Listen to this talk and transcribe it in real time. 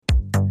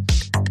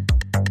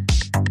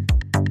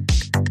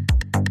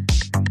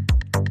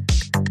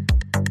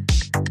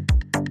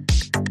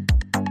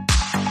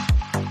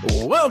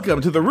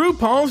Welcome to the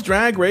RuPaul's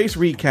Drag Race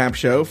Recap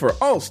Show for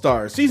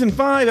All-Stars Season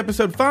 5,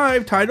 Episode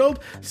 5, titled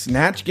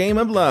Snatch Game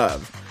of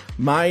Love.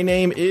 My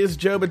name is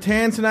Joe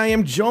Batance, and I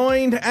am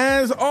joined,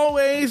 as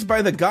always,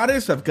 by the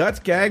goddess of guts,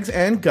 gags,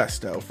 and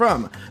gusto.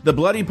 From the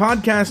Bloody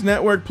Podcast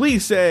Network,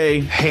 please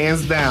say...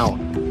 Hands down.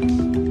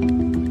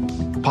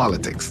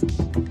 Politics.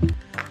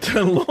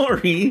 To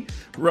Lori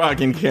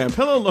Roggenkamp.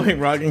 Hello, Lori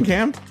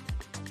Roggenkamp.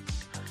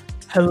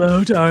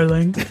 Hello,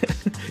 darling.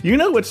 You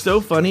know what's so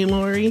funny,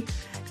 Lori?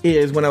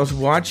 Is when I was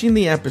watching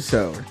the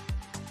episode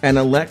and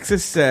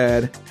Alexis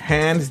said,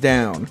 hands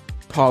down,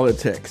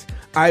 politics.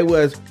 I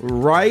was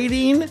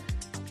writing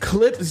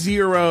clip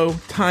 0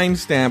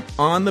 timestamp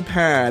on the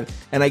pad,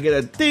 and I get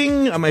a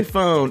ding on my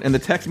phone, and the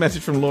text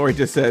message from Lori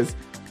just says,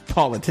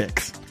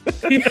 politics.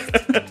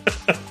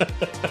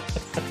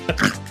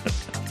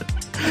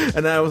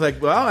 And I was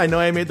like, well, I know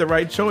I made the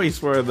right choice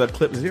for the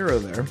clip 0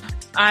 there.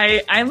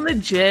 I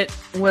legit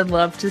would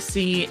love to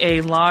see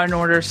a Law and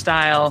Order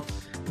style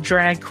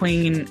drag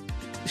queen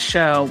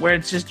show where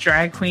it's just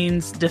drag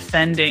queens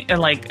defending,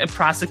 like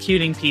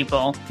prosecuting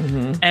people,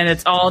 and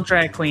it's all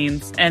drag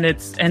queens, and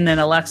then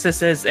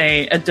Alexis is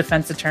a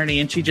defense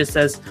attorney, and she just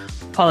says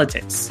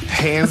politics.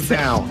 Hands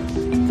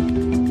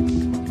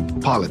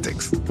down.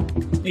 Politics.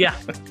 Yeah,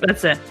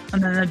 that's it.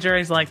 And then the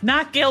jury's like,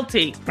 not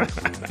guilty.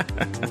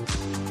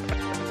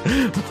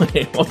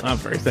 Wait, hold on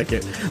for a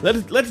second.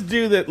 Let's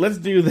do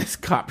this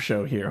cop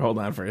show here. Hold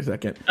on for a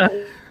second.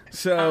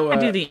 So I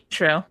do the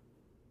intro.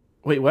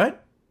 Wait,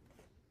 what?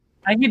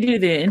 I could do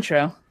the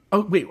intro.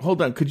 Oh, wait,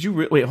 hold on. Could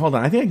you wait? Hold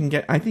on. I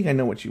think I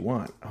know what you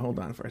want. Hold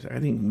on for a second. I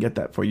think I can get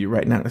that for you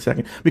right now in a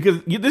second, because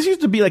this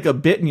used to be like a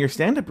bit in your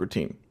stand-up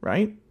routine,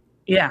 right?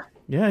 Yeah.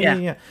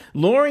 Yeah.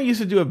 Lori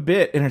used to do a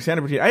bit in her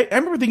stand-up routine. I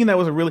remember thinking that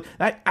was a really...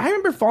 I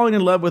remember falling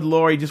in love with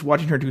Lori just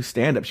watching her do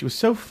stand-up. She was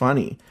so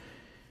funny.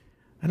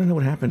 I don't know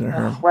what happened to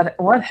her.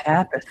 What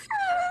happened?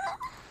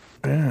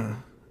 Yeah.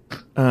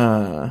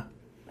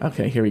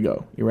 Okay, here we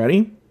go. You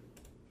ready?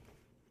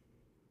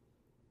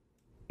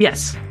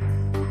 Yes.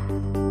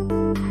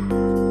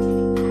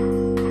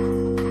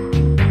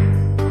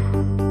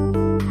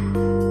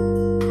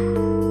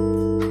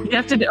 You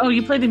have to.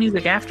 You play the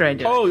music after I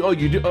do. Oh,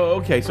 you do.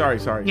 Oh, okay. Sorry.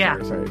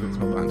 Yeah. Sorry.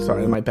 Hold on.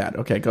 Sorry, my bad.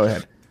 Okay, go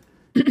ahead.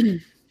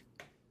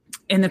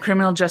 In the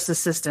criminal justice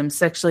system,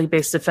 sexually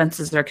based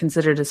offenses are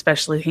considered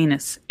especially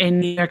heinous. In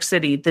New York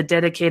City, the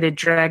dedicated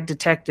drag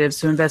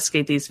detectives who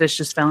investigate these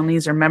vicious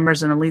felonies are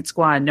members of an elite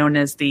squad known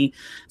as the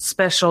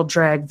Special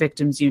Drag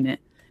Victims Unit.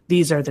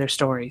 These are their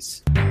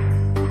stories.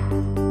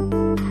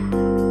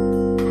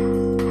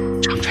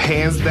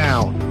 Hands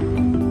down.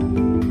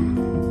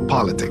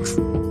 Politics.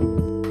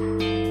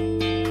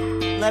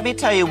 Let me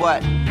tell you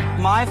what.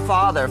 My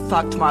father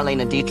fucked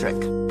Marlena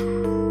Dietrich.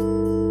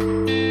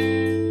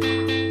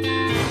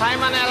 Hi,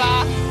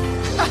 Manila.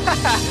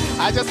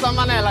 I just saw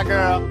Manila,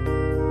 girl.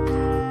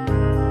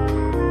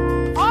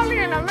 Only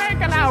in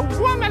America now, a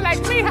woman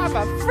like me have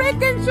a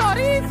freaking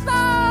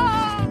chorizo.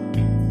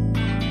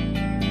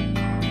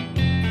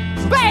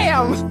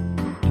 Bam!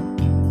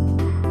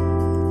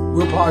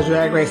 RuPaul's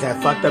Drag Race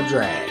had fucked up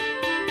drag.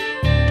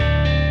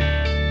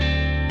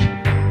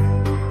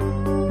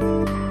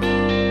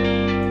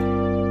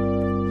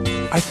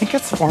 I think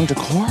it's farm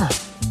decor.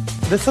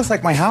 This looks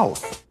like my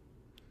house.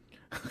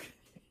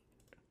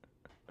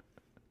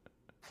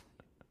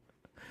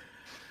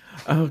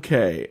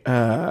 Okay.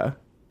 All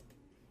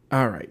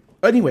right.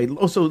 Anyway,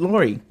 so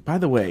Lori, by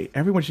the way,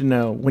 everyone should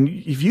know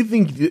if you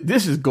think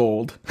this is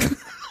gold.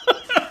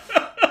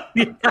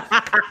 If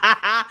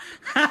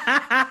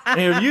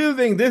you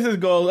think this is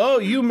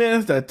gold, you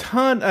missed a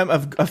ton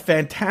of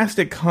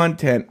fantastic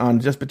content on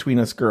Just Between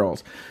Us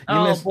Girls.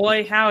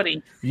 Boy,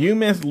 howdy. You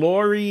missed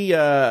Lori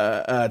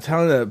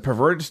telling a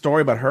perverted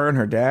story about her and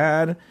her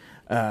dad.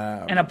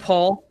 And a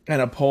poll.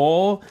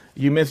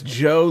 You missed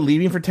Joe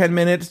leaving for 10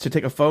 minutes to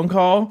take a phone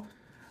call.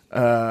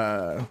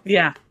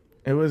 Yeah.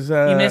 It was.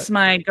 You missed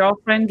my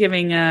girlfriend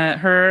giving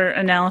her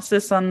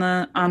analysis on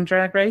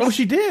Drag Race. Oh,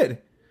 she did.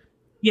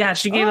 Yeah,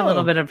 she gave a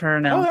little bit of her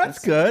analysis. Oh, that's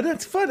good.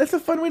 That's fun. That's a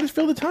fun way to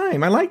fill the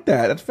time. I like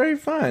that. That's very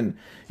fun.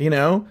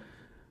 Evening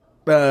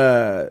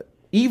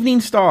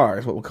Star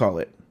is what we'll call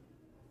it.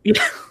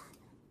 Yeah.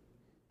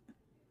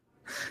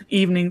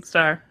 Evening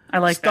Star. I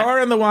like that.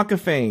 Star on the Walk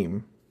of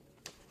Fame.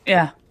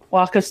 Yeah,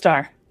 Walk of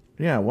Star.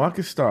 Yeah, Walk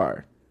of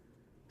Star.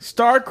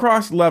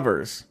 Star-crossed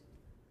lovers.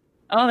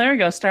 Oh, there we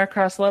go.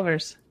 Star-crossed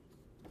lovers.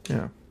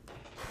 Yeah.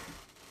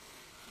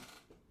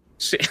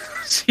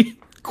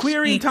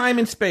 Queering time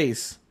and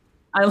space.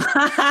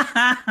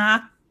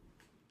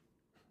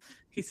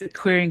 He said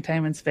queering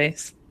time and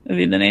space would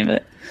be the name of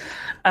it.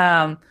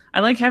 I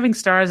like having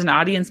Star as an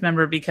audience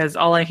member because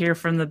all I hear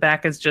from the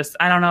back is just,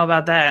 I don't know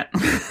about that.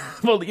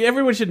 Well,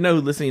 everyone should know,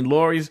 listening,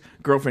 Lori's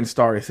girlfriend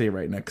Star is sitting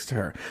right next to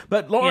her.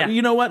 But, Lori,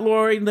 You know what,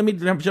 Lori? Let me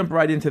jump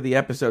right into the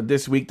episode.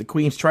 This week, the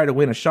queens try to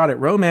win a shot at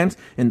romance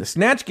in the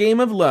Snatch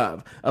Game of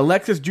Love.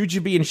 Alexis,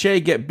 Jujubee, and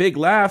Shay get big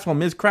laughs while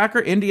Ms.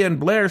 Cracker, India, and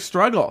Blair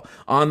struggle.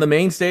 On the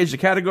main stage, the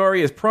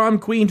category is Prom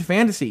Queen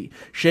Fantasy.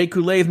 Shea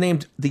Coulee is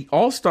named the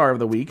All-Star of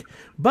the Week,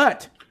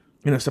 but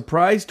In a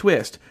surprise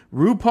twist,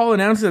 RuPaul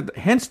announces that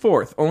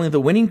henceforth, only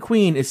the winning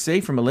queen is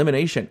safe from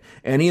elimination.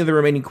 Any of the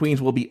remaining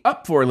queens will be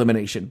up for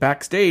elimination.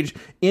 Backstage,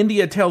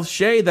 India tells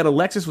Shay that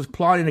Alexis was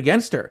plotting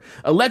against her.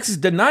 Alexis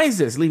denies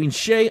this, leaving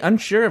Shay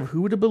unsure of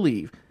who to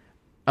believe.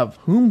 Of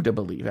whom to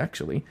believe,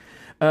 actually.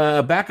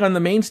 Back on the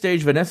main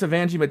stage, Vanessa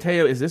Vanjie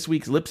Mateo is this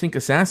week's lip sync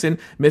assassin.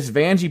 Miss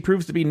Vanjie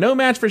proves to be no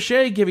match for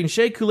Shay, giving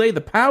Shea Coulee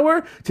the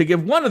power to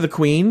give one of the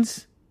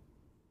queens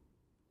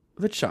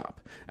the chop.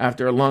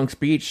 After a long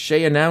speech,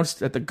 Shay announced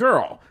that the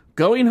girl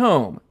going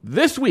home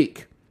this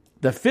week,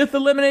 the fifth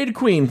eliminated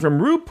queen from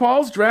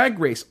RuPaul's Drag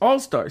Race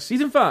All-Stars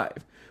Season 5,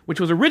 which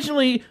was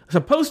originally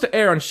supposed to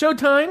air on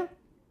Showtime,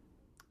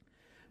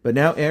 but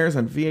now airs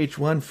on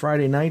VH1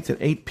 Friday nights at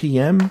 8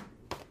 p.m.,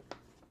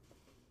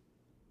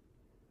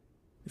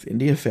 is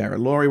India Farah.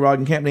 Lori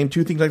Roggenkamp named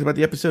 2 things you liked about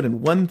the episode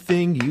and 1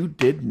 thing you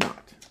did not.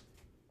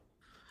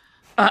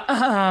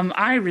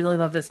 I really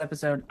love this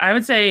episode. I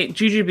would say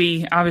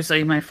Jujubee,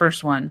 obviously my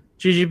first one.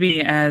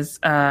 Jujubee as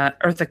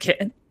Eartha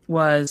Kitt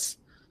was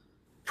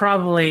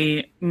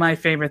probably my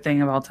favorite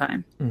thing of all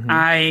time. Mm-hmm.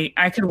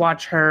 I could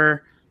watch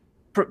her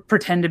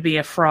pretend to be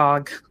a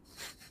frog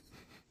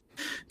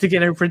to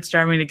get her Prince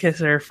Charming to kiss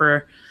her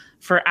for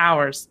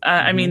hours.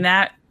 I mean,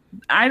 that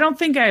I don't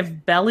think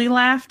I've belly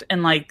laughed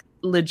and like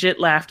legit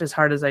laughed as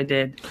hard as I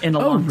did in a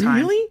long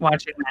time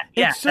watching that.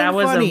 Yeah, so that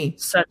was funny.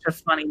 Such a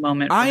funny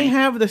moment. I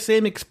have the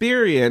same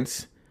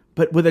experience,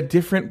 but with a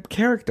different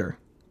character.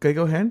 Okay,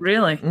 go ahead.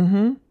 Really?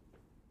 Mm-hmm.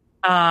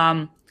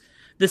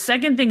 The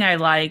second thing I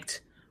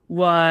liked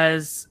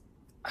was,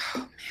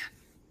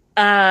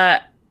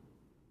 let's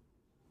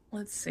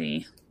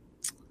see.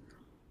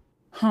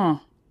 I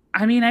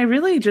mean, I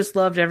really just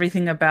loved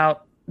everything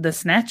about the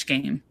Snatch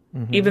game.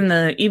 Mm-hmm.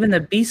 Even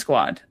the B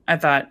Squad. I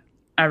thought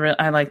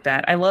I like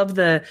that. I love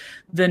the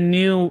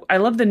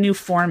new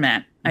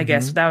format. I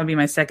guess that would be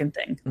my second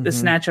thing. Mm-hmm. The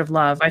Snatch of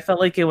Love. I felt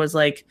like it was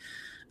like,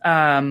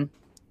 a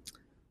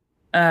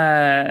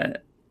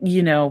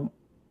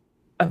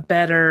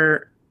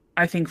better,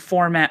 I think,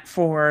 format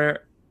for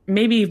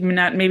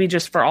maybe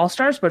just for All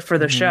Stars, but for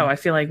the show. I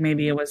feel like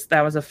maybe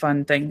that was a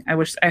fun thing.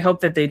 I hope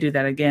that they do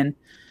that again.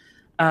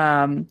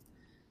 And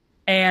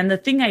the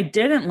thing I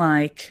didn't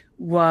like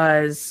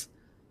was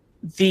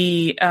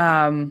the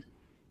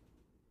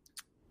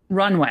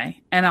runway,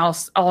 and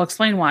I'll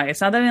explain why. It's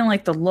not that I didn't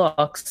like the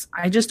looks.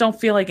 I just don't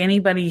feel like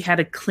anybody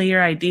had a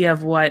clear idea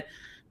of what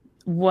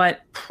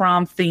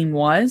prom theme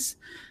was,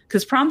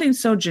 because prom theme's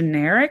so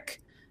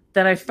generic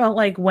that I felt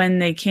like when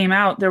they came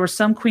out, there were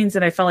some queens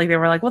that I felt like they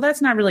were like, well,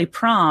 that's not really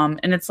prom.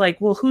 And it's like,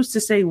 well, who's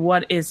to say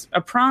what is a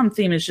prom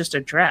theme is just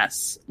a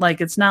dress. Like,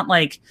 it's not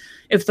like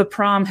if the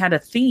prom had a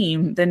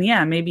theme, then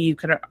yeah, maybe you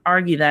could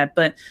argue that,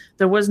 but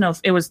there was no,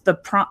 it was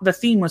the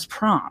theme was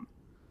prom.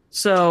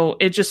 So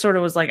it just sort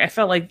of was like, I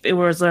felt like there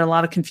was a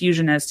lot of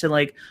confusion as to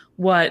like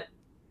what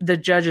the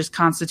judges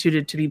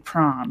constituted to be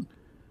prom.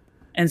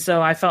 And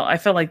so I felt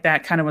like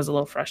that kind of was a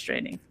little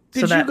frustrating.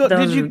 Did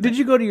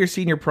you go to your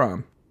senior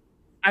prom?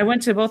 I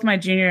went to both my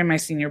junior and my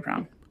senior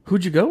prom.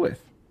 Who'd you go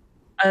with?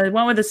 I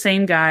went with the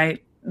same guy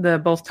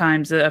both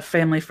times, a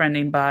family friend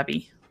named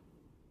Bobby.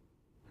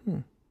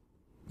 Do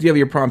you have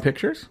your prom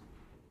pictures?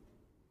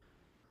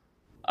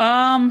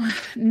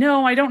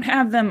 No, I don't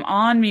have them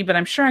on me, but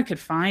I'm sure I could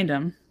find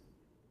them.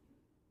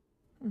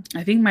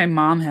 I think my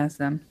mom has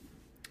them.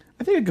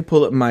 I think I could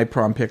pull up my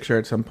prom picture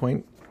at some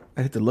point.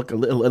 I had to look a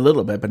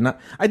little bit, but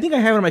not. I think I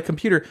have it on my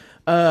computer.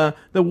 The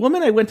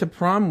woman I went to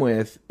prom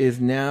with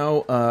is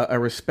now a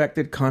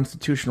respected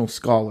constitutional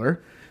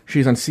scholar.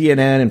 She's on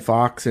CNN and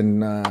Fox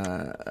and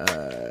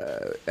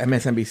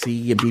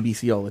MSNBC and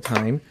BBC all the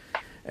time.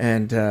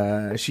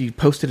 And she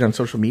posted it on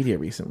social media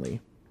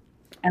recently.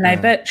 And I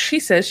bet she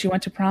says she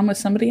went to prom with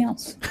somebody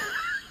else.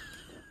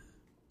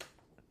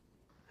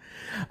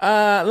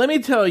 Let me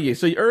tell you.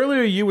 So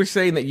earlier you were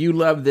saying that you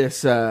love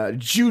this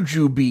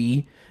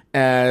Jujubee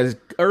as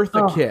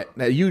Eartha Kitt.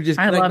 Now you just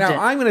loved it.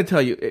 I'm going to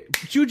tell you,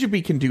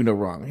 Jujubee can do no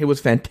wrong. It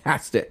was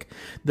fantastic.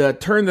 The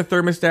turn the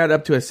thermostat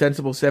up to a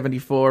sensible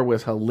 74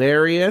 was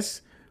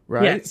hilarious,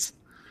 right? Yes.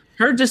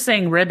 Her just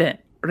saying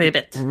ribbit,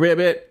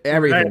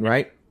 everything,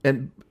 right?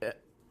 And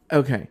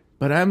okay,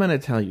 but I'm going to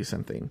tell you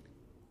something.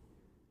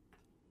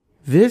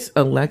 This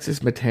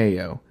Alexis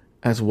Mateo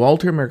as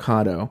Walter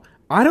Mercado,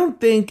 I don't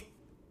think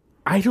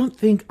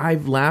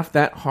I've laughed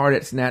that hard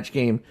at Snatch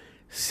Game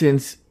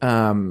since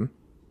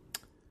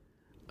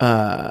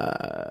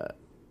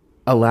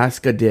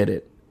Alaska did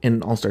it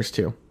in All Stars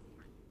 2.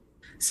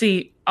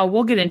 See,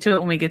 we'll get into it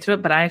when we get to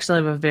it, but I actually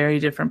have a very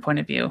different point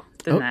of view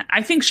than that.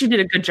 I think she did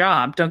a good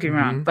job, don't get me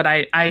wrong, but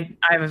I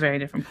have a very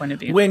different point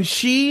of view. When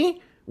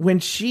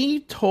she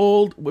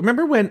told,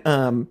 remember when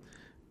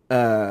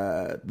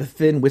the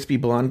thin wispy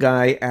blonde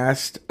guy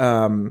asked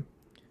Tommy,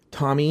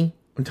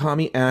 when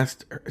Tommy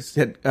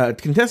said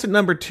contestant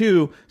number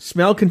 2,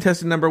 smell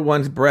contestant number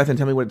 1's breath and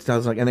tell me what it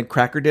smells like, and then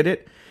Cracker did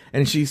it,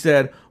 and she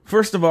said,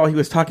 first of all, he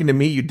was talking to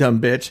me, you dumb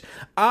bitch.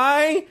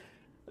 I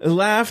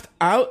laughed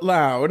out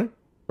loud,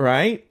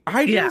 right?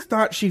 I just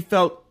thought she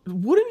felt,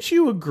 wouldn't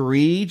you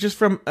agree, just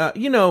from,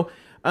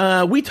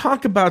 We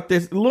talk about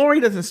this. Lori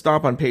doesn't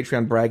stop on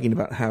Patreon bragging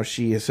about how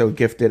she is so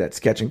gifted at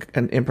sketching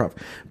and improv.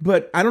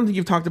 But I don't think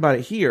you've talked about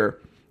it here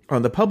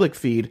on the public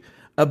feed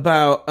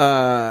about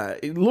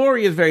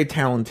Lori is very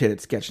talented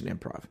at sketch and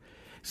improv.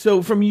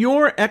 So from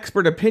your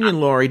expert opinion,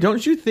 Lori,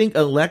 don't you think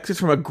Alexis,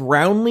 from a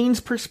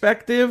Groundlings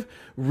perspective,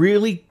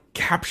 really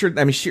captured,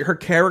 I mean, her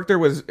character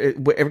was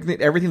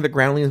everything the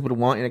Groundlings would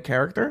want in a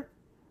character?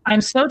 I'm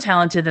so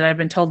talented that I've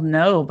been told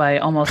no by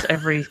almost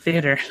every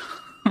theater.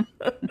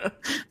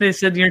 They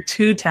said you're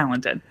too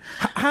talented.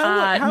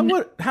 How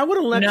would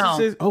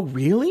Alexis? Oh,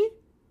 really?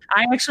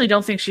 I actually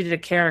don't think she did a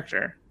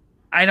character.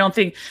 I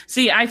think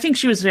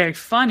she was very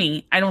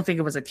funny. I don't think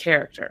it was a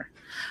character.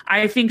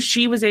 I think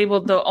she was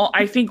able to.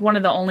 I think one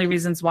of the only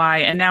reasons why,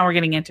 and now we're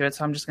getting into it,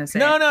 so I'm just going to say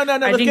no.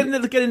 Let's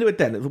get into it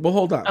then. We'll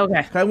hold on.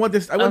 Okay. I want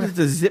this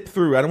to zip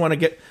through. I don't want to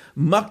get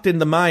stuck in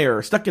the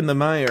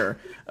mire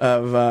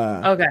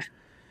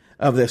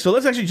of this. So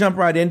let's actually jump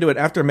right into it.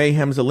 After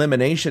Mayhem's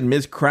elimination,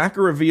 Ms.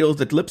 Cracker reveals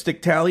the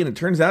lipstick tally, and it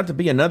turns out to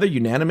be another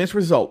unanimous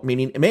result,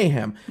 meaning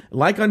Mayhem,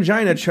 like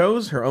Angina,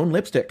 chose her own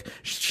lipstick.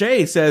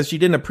 Shay says she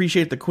didn't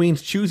appreciate the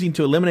queens choosing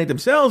to eliminate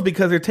themselves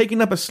because they're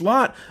taking up a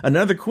slot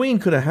another queen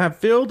could have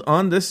filled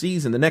on the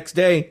season. The next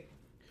day,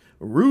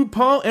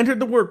 RuPaul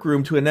entered the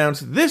workroom to announce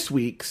this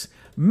week's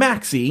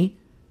Maxi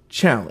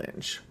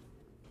Challenge.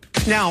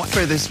 Now,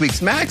 for this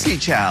week's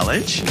Maxi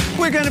Challenge,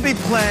 we're going to be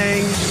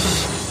playing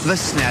the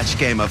Snatch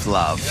game of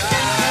love.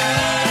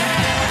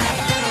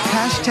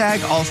 Hashtag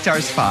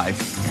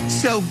AllStars5.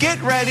 So get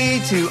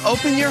ready to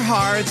open your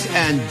hearts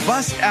and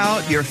bust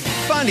out your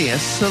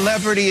funniest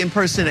celebrity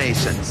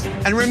impersonations.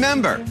 And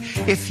remember,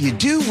 if you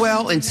do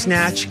well in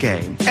Snatch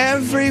game,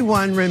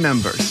 everyone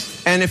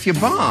remembers. And if you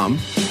bomb,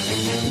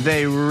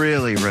 they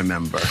really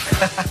remember.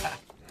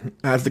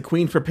 As the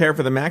queens prepare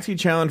for the Maxi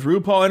Challenge,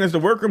 RuPaul enters the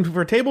workroom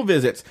for table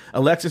visits.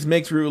 Alexis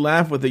makes Ru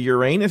laugh with a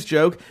Uranus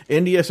joke.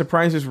 India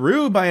surprises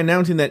Ru by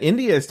announcing that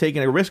India is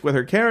taking a risk with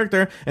her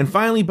character. And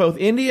finally, both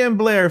India and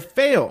Blair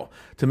fail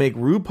to make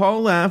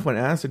RuPaul laugh when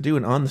asked to do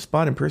an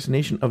on-the-spot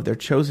impersonation of their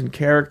chosen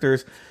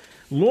characters.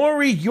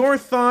 Lori, your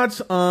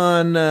thoughts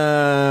on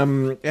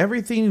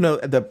everything, you know,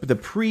 the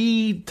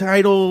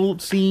pre-title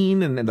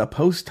scene and the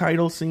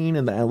post-title scene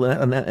and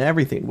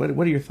everything. What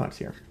are your thoughts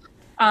here?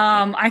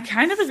 I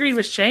kind of agreed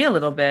with Shay a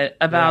little bit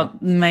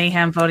about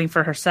Mayhem voting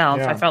for herself.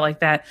 Yeah. I felt like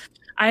that.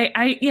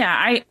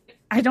 I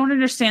don't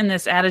understand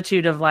this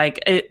attitude of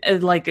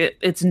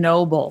it's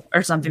noble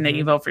or something that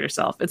you vote for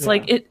yourself. It's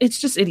like it's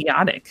just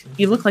idiotic.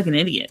 You look like an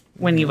idiot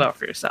when you vote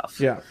for yourself.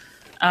 Yeah.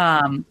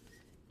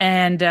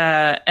 And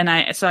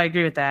I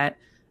agree with that.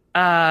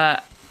 I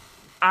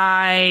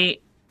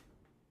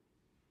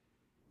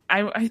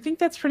think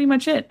that's pretty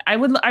much it. I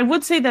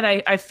would say that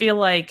I feel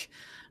like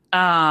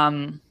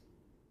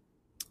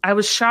I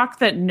was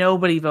shocked that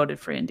nobody voted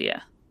for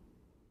India.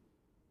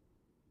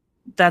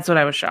 That's what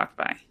I was shocked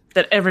by.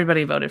 That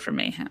everybody voted for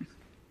Mayhem.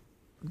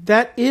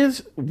 That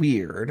is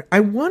weird. I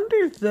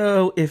wonder,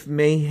 though, if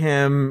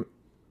Mayhem...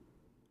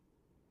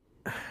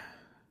 I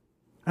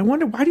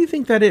wonder, why do you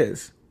think that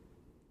is?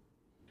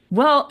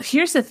 Well,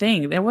 here's the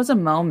thing. There was a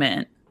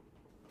moment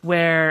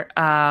where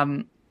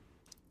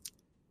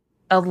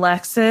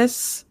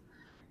Alexis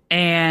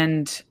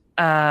and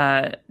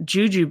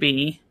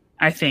Jujubee,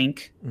 I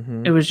think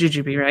it was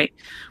Jujubee, right?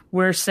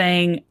 We're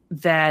saying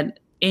that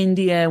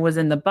India was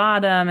in the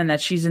bottom and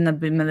that she's in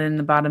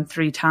the bottom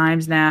 3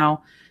 times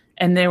now.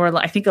 And they were,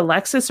 I think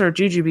Alexis or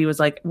Jujubee was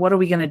like, what are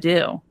we going to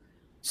do?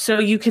 So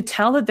you could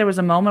tell that there was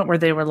a moment where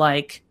they were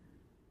like,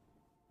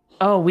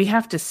 oh, we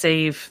have to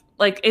save.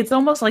 Like, it's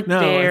almost like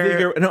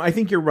I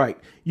think you're right.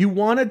 You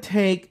want to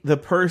take the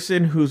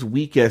person who's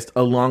weakest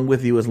along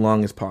with you as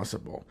long as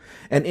possible.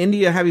 And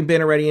India, having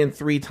been already in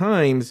 3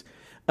 times...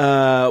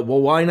 well,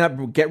 why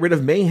not get rid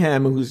of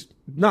Mayhem, who's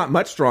not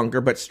much stronger,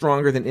 but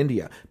stronger than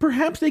India?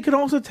 Perhaps they could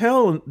also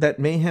tell that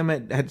Mayhem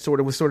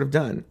was sort of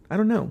done. I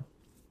don't know.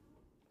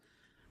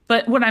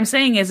 But what I'm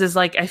saying is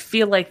like, I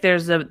feel like there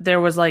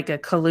was like a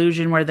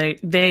collusion where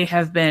they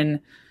have been.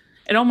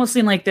 It almost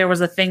seemed like there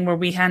was a thing where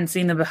we hadn't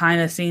seen the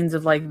behind the scenes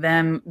of like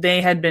them.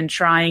 They had been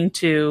trying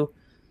to,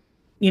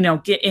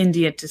 get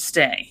India to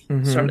stay,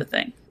 sort of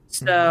thing.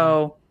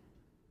 So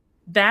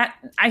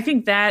I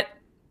think that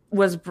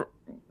was.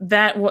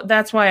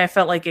 That's why I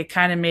felt like it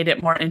kind of made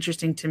it more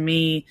interesting to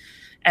me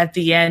at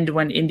the end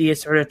when India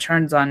sort of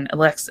turns on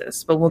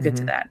Alexis, but we'll get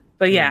to that.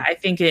 But yeah, I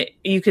think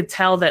you could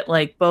tell that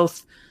like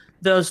both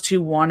those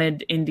two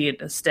wanted India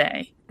to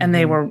stay and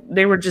they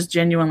were just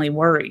genuinely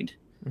worried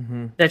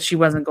that she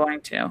wasn't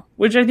going to,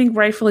 which I think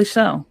rightfully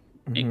so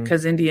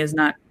because India is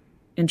not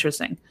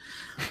interesting.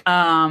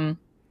 But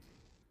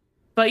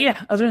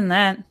yeah, other than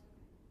that,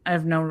 I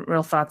have no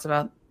real thoughts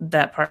about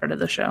that part of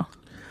the show.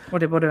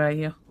 What about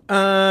you?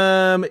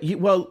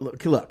 Well,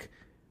 look.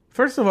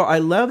 First of all, I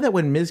love that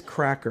when Ms.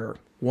 Cracker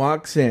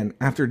walks in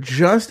after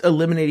just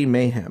eliminating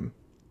Mayhem,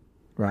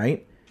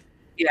 right?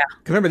 Yeah.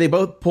 Remember, they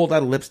both pulled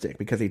out a lipstick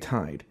because they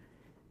tied.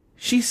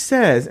 She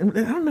says, and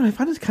I don't know, I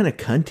find this kind of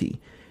cunty.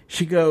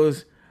 She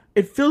goes,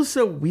 "It feels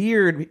so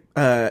weird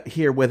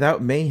here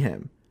without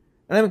Mayhem."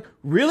 And I'm like,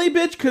 really,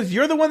 bitch? Because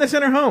you're the one that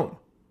sent her home.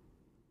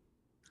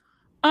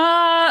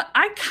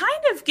 I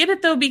kind of get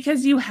it though,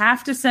 because you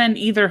have to send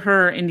either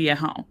her or India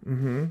home.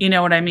 Mm-hmm. You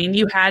know what I mean?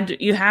 You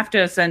have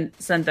to send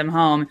them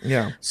home.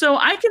 Yeah. So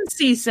I can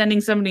see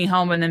sending somebody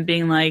home and then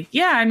being like,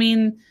 yeah, I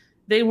mean,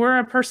 they were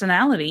a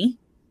personality,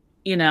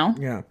 you know?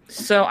 Yeah.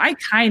 So I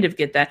kind of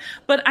get that.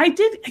 But I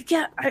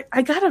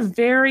got a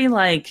very,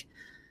 like,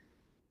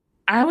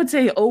 I would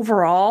say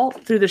overall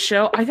through the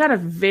show, I got a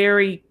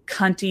very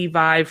cunty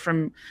vibe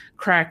from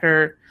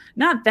Cracker.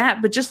 Not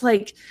that, but just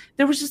like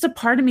there was just a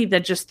part of me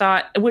that just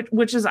thought,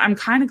 which is I'm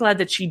kind of glad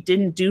that she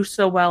didn't do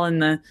so well in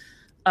the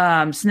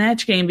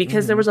Snatch game,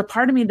 because there was a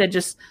part of me that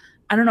just,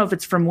 I don't know if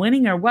it's from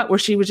winning or what, where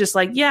she was just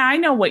like, yeah, I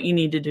know what you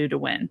need to do to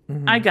win.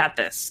 I got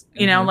this,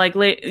 you know, like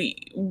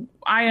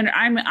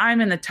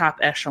I'm in the top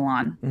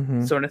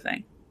echelon sort of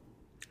thing.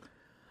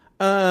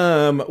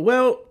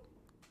 Well,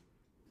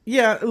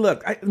 yeah,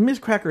 look, Miss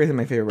Cracker isn't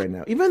my favorite right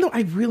now, even though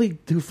I really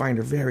do find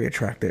her very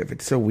attractive.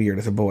 It's so weird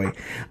as a boy.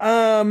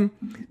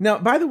 Now,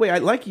 by the way,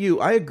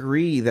 I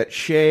agree that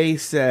Shay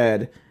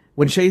said,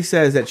 when Shay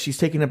says that she's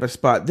taking up a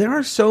spot, there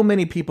are so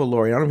many people,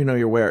 Lori, I don't even know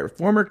you're aware,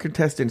 former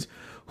contestants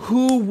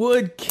who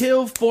would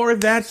kill for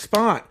that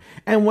spot.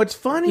 And what's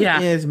funny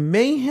is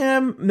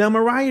Mayhem, now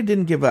Mariah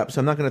didn't give up, so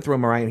I'm not going to throw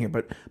Mariah in here,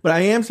 but I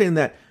am saying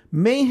that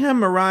Mayhem,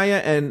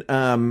 Mariah,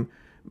 and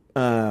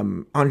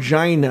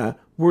Angina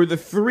were the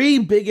three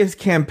of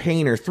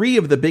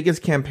the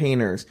biggest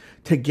campaigners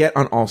to get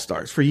on All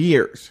Stars for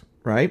years,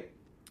 right?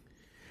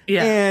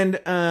 Yeah. And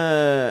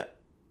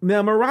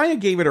now Mariah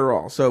gave it her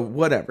all, so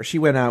whatever. She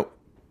went out,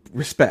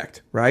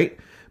 respect, right?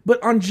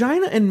 But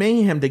Angina and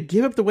Mayhem, to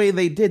give up the way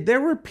they did,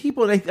 there were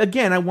people, and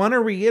again, I want to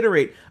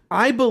reiterate,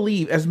 I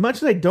believe, as much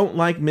as I don't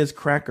like Ms.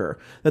 Cracker,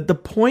 that the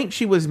point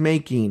she was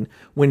making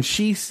when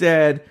she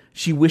said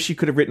she wished she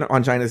could have written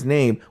Angina's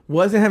name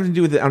wasn't having to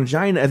do with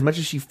Angina as much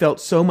as she felt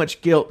so much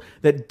guilt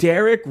that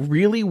Derek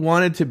really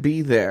wanted to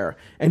be there,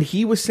 and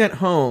he was sent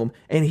home,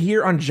 and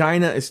here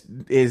Angina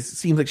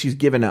seems like she's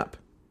given up.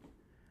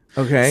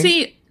 Okay?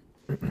 See,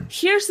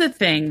 here's the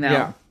thing, though.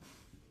 Yeah.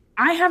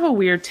 I have a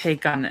weird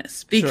take on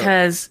this,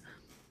 because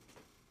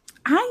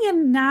I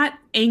am not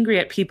angry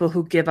at people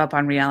who give up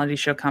on reality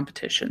show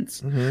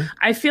competitions.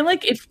 I feel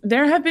like if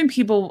there have been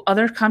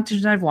other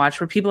competitions I've watched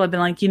where people have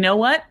been like, you know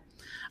what?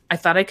 I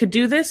thought I could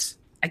do this.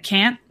 I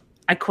can't.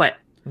 I quit.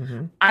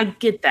 I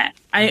get that.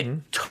 I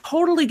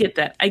totally get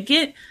that. I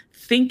get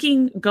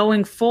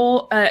going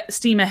full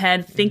steam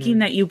ahead, thinking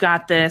that you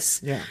got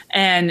this. Yeah.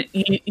 And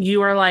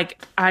you are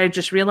like, I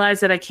just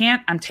realized that I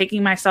can't. I'm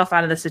taking myself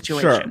out of the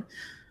situation. Sure.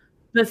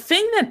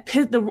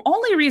 The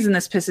only reason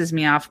this pisses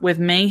me off with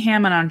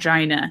Mayhem and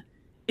Angina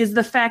is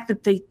the fact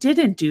that they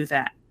didn't do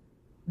that.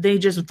 They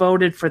just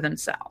voted for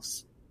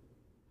themselves.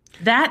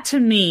 That to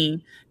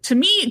me,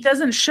 it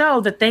doesn't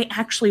show that they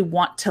actually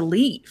want to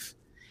leave.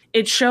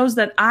 It shows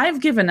that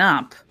I've given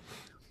up,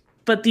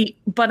 but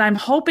I'm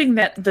hoping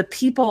that the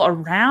people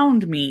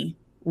around me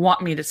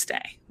want me to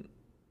stay.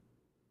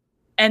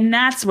 And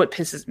that's what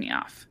pisses me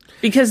off.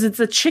 Because it's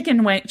a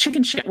chicken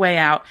shit way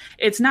out.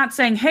 It's not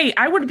saying, hey,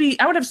 I would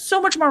have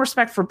so much more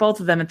respect for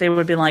both of them if they would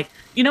have been like,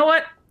 you know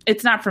what?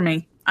 It's not for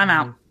me. I'm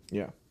out.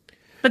 Yeah.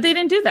 But they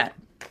didn't do that.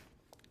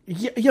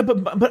 Yeah,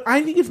 but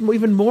I think it's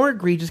even more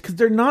egregious because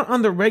they're not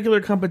on the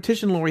regular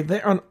competition, Lori.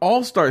 They're on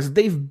All Stars.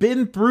 They've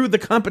been through the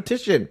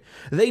competition.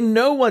 They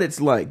know what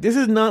it's like. This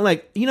is not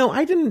like,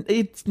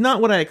 it's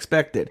not what I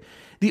expected.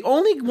 The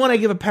only one I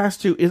give a pass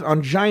to is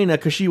Angina,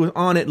 because she was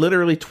on it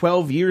literally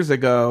 12 years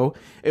ago.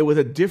 It was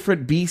a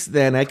different beast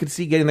then. I could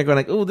see getting there going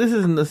like, oh, this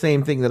isn't the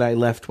same thing that I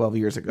left 12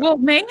 years ago. Well,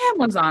 Mayhem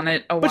was on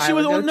it a while ago,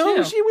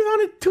 she was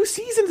on it 2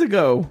 seasons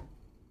ago.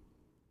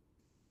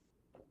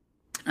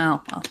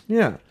 Oh, well.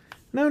 Yeah.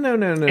 No.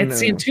 It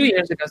seemed 2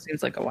 years ago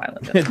seems like a while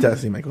ago. It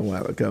does seem like a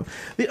while ago.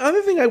 The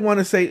other thing I want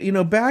to say,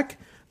 back,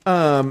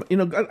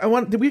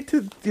 did we do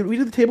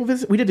the table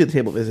visit? We did do the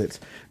table visits.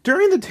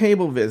 During the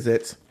table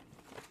visits,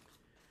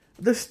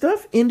 the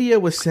stuff India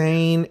was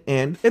saying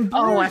and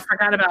I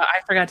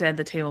forgot to add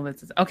the table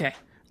visits. Okay.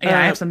 Yeah,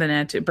 I have something to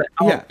add too, but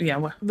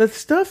the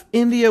stuff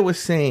India was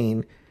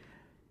saying,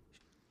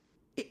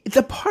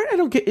 the part I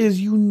don't get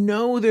is,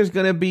 there's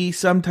going to be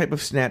some type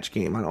of Snatch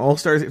game on All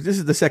Stars. This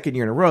is the second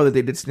year in a row that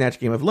they did Snatch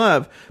Game of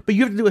Love, but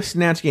you have to do a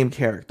Snatch Game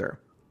character.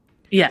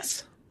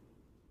 Yes.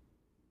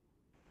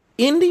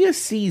 India's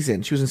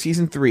season, she was in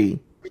season 3,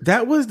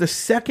 that was the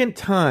second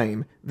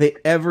time they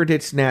ever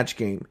did Snatch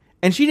Game.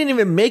 And she didn't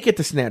even make it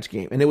to Snatch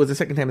Game. And it was the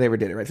second time they ever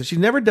did it, right? So she's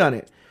never done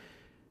it.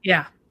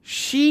 Yeah.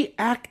 She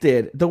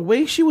acted, the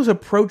way she was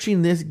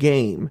approaching this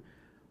game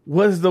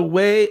was the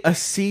way a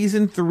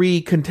season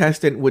 3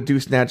 contestant would do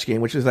Snatch Game,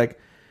 which is like,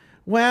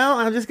 well,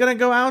 I'm just going to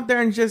go out there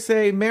and just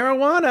say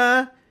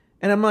marijuana.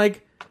 And I'm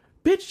like,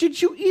 bitch,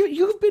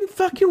 you've been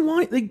fucking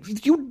wanting,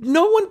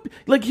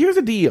 here's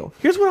the deal.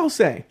 Here's what I'll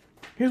say.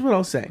 And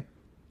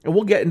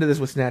we'll get into this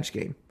with Snatch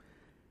Game.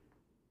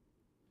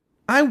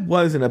 I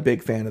wasn't a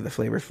big fan of the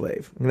Flavor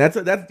Flav. And that's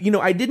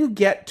I didn't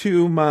get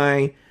to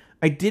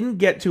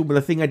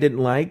the thing I didn't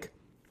like.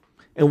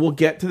 and we'll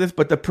get to this,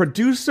 but the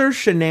producer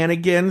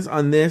shenanigans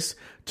on this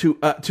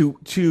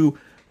to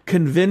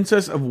convince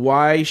us of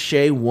why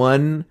Shay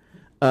won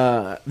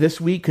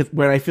this week,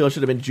 when I feel it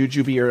should have been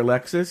Jujubee or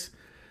Alexis.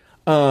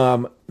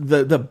 The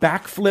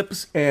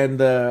backflips and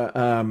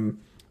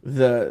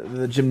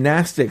the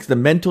gymnastics, the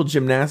mental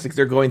gymnastics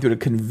they're going through to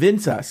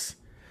convince us,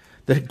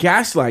 the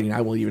gaslighting,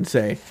 I will even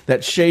say,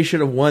 that Shay should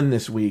have won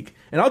this week.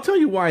 And I'll tell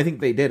you why I think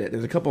they did it.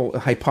 There's a couple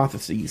of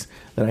hypotheses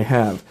that I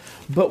have.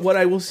 But what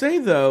I will say,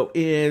 though,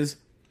 is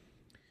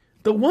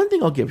the one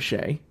thing I'll give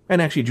Shay,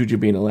 and actually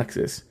Jujubee and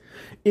Alexis,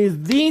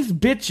 is these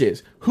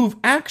bitches who've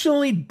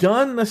actually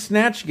done the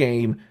Snatch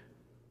game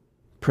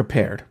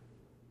prepared.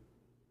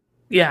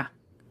 Yeah.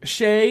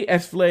 Shay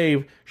as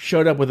Flav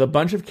showed up with a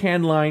bunch of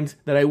canned lines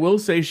that I will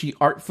say she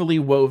artfully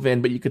wove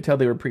in, but you could tell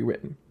they were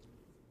pre-written.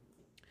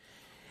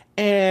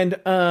 And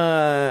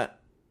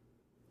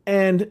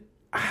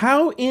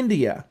how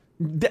India,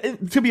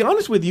 to be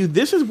honest with you,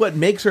 this is what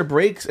makes or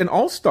breaks an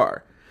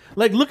all-star.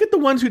 Like, look at the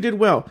ones who did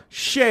well.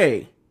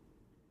 Shay,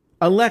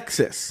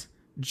 Alexis,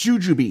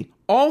 Jujubee,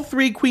 all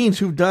three queens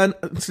who've done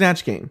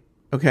Snatch Game.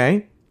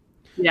 Okay?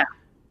 Yeah.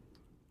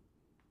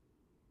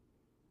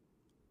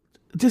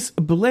 This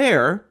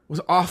Blair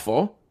was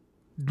awful.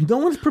 No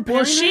one's preparing.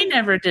 Well, she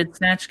never did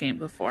Snatch Game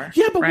before.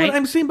 Yeah, but right? what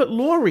I'm saying, but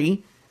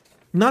Lori,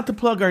 not to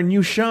plug our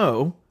new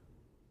show,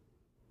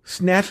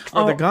 Snatched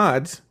for the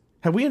Gods.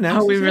 Have we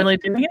announced? Are we this yet? really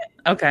doing it?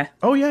 Okay.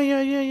 Oh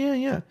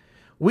yeah.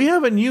 We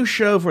have a new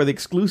show for the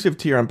exclusive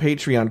tier on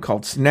Patreon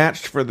called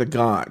Snatched for the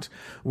Gods,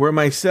 where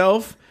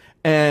myself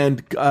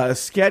and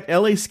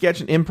LA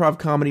sketch and improv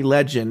comedy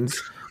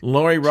legends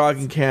Lori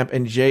Roggenkamp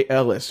and Jay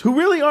Ellis, who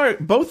really are,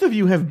 both of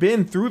you have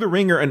been through the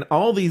ringer and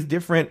all these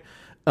different.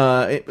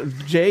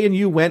 Jay and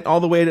you went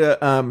all the way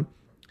to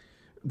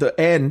the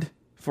end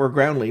for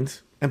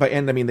Groundlings, and by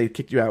end I mean they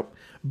kicked you out.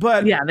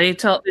 But yeah, they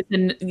said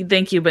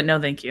thank you, but no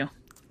thank you.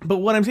 But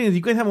what I'm saying is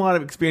you guys have a lot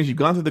of experience. You've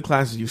gone through the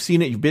classes. You've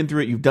seen it. You've been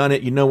through it. You've done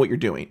it. You know what you're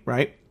doing,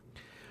 right?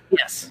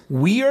 Yes.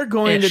 We are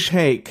going to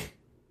take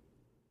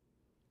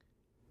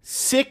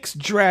 6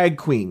 drag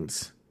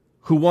queens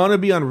who want to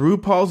be on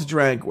RuPaul's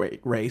Drag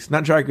Race.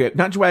 Not Drag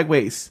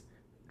Race.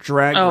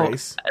 Drag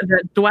Race.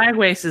 The Drag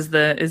Race is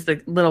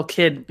the little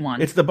kid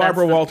one. It's the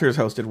Barbara Walters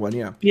hosted one,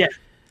 yeah. Yeah.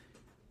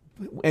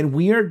 And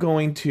we are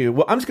going to...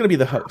 Well, I'm just going to be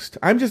the host.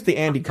 I'm just the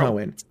Andy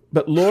Cohen.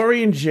 But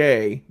Lori and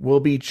Jay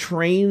will be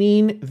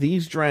training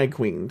these drag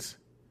queens.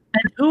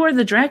 And who are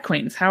the drag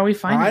queens? How are we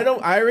finding them?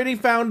 I already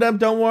found them.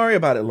 Don't worry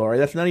about it, Lori.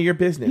 That's none of your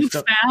business. You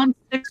found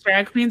 6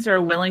 drag queens that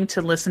are willing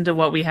to listen to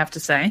what we have to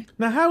say?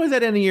 Now, how is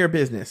that any of your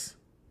business?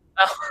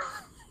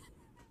 Oh.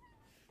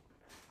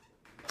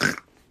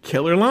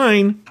 Killer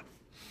line.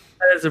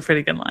 That is a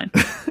pretty good line.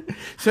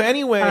 So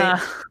anyway,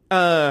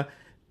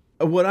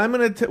 what I'm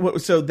going to...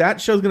 So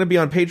that show's going to be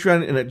on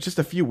Patreon in just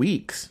a few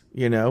weeks,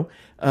 you know?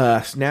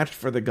 Snatched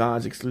for the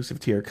Gods exclusive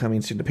tier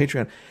coming soon to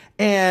Patreon.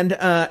 And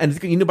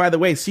you know, by the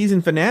way,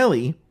 season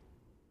finale,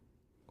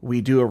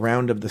 we do a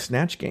round of the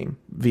Snatch Game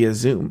via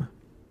Zoom.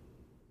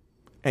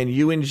 And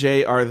you and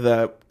Jay are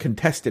the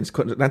contestants,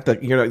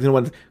 you're the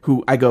ones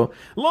who I go,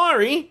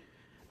 Lori,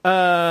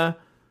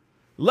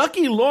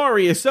 lucky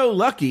Lori is so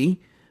lucky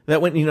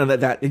that when, you know,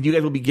 that you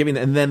guys will be giving,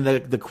 and then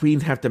the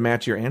queens have to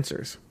match your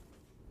answers.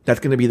 That's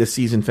going to be the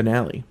season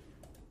finale.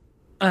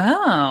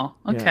 Oh,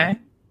 okay. Yeah.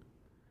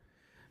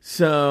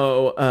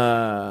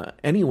 So,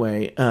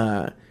 anyway, it's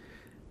going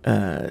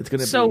to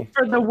be... So,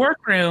 for the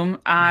workroom,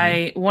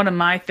 one of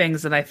my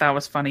things that I thought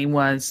was funny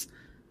was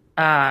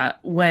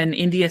when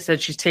India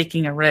said she's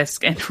taking a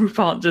risk, and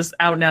RuPaul just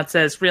out and out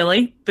says,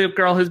 really? The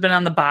girl who's been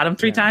on the bottom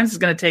 3 times is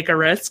going to take a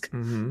risk?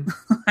 Mm-hmm.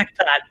 I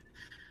thought,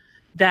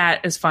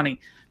 that is funny.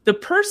 The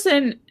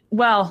person...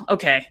 Well,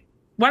 okay.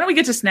 Why don't we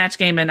get to Snatch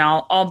Game, and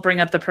I'll bring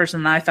up the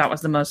person that I thought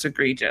was the most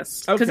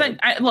egregious. Because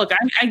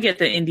I get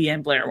that India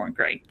and Blair weren't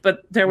great,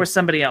 but there was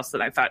somebody else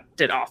that I thought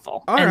did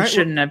awful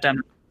shouldn't have done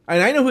it.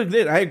 And I know who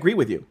did. I agree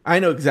with you. I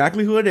know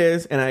exactly who it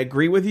is, and I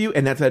agree with you.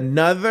 And that's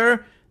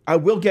another. I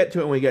will get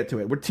to it when we get to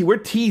it. We're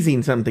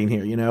teasing something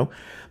here, you know.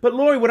 But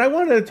Lori, what I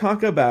wanted to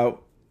talk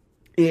about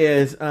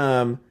is,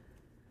 I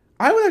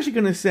was actually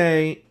going to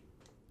say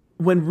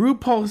when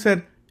RuPaul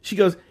said. She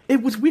goes,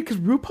 it was weird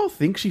because RuPaul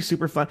thinks she's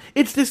super fun.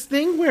 It's this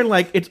thing where,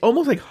 like, it's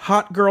almost like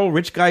hot girl,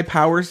 rich guy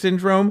power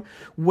syndrome,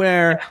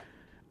 where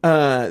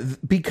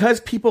because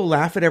people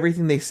laugh at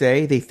everything they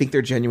say, they think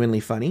they're genuinely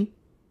funny.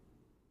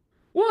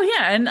 Well,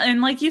 yeah,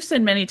 and like you've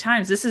said many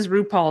times, this is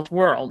RuPaul's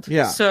world.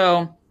 Yeah.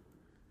 So,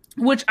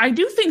 which I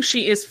do think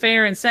she is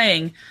fair in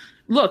saying,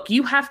 look,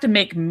 you have to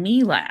make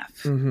me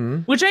laugh,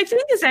 which I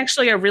think is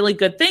actually a really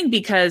good thing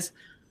because...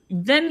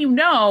 Then you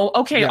know,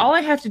 okay, all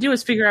I have to do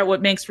is figure out what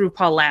makes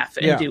RuPaul laugh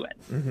and do it.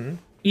 Mm-hmm.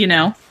 You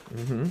know?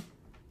 Mm-hmm.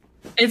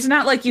 It's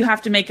not like you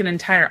have to make an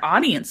entire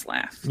audience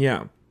laugh.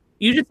 Yeah.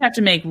 You just have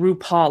to make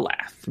RuPaul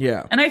laugh.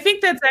 Yeah. And I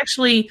think that's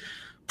actually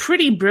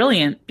pretty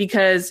brilliant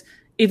because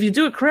if you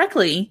do it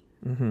correctly,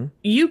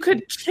 you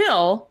could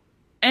kill,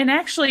 and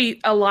actually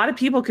a lot of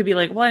people could be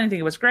like, well, I didn't think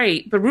it was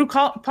great, but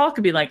RuPaul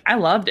could be like, I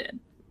loved it.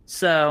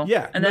 So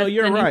yeah, and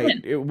you're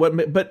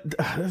right. But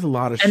there's a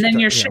lot of and then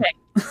you're Shay.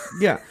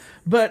 Yeah,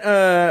 but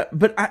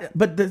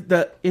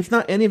it's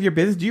not any of your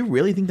business. Do you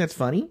really think that's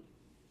funny?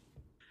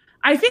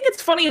 I think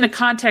it's funny in the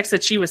context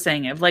that she was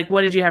saying it. Like,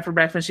 what did you have for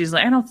breakfast? She's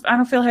like, I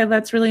don't feel like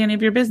that's really any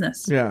of your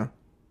business. Yeah.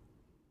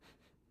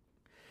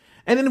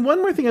 And then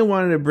one more thing I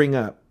wanted to bring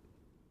up.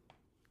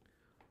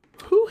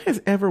 Who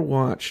has ever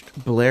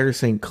watched Blair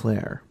St.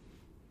 Clair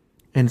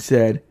and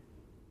said,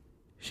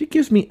 she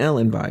gives me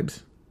Ellen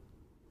vibes?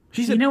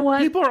 She said, you know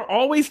what? People are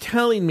always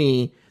telling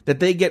me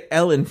that they get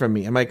Ellen from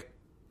me. I'm like,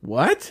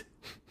 what?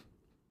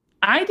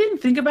 I didn't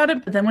think about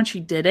it, but then when she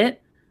did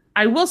it,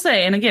 I will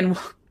say, and again,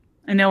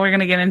 I know we're going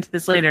to get into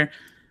this later,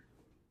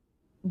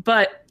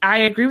 but I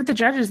agree with the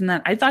judges in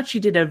that I thought she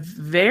did a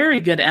very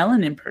good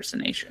Ellen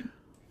impersonation.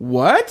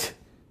 What?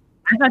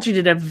 I thought she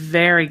did a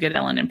very good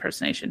Ellen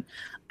impersonation.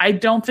 I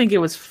don't think it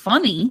was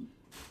funny,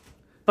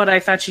 but I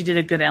thought she did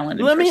a good Ellen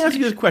impersonation. Let me ask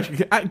you this question.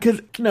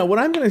 Because, what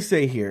I'm going to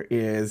say here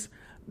is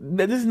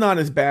that this is not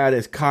as bad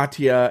as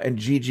Katya and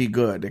Gigi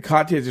Good.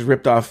 Katya just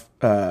ripped off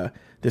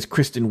this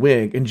Kristen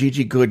Wiig, and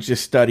Gigi Good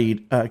just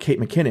studied Kate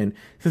McKinnon.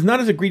 So it's not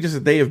as egregious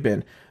as they have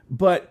been.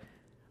 But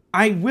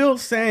I will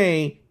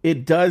say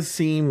it does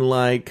seem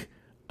like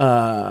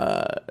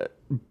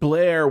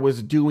Blair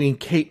was doing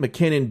Kate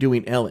McKinnon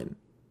doing Ellen,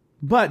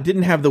 but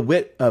didn't have the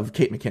wit of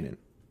Kate McKinnon.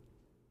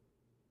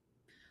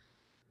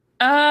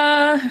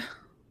 I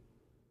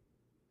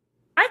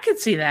could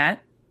see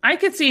that. I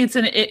could see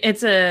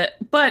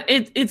but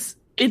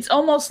it's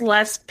almost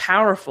less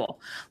powerful.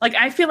 Like,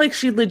 I feel like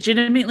she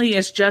legitimately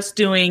is just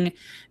doing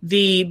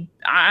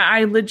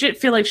I legit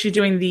feel like she's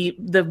doing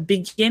the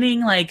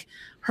beginning, like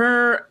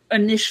her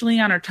initially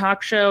on her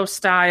talk show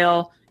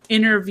style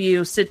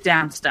interview, sit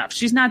down stuff.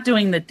 She's not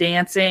doing the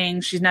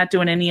dancing. She's not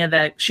doing any of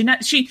that.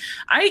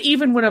 I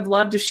even would have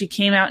loved if she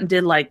came out and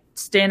did like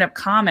stand-up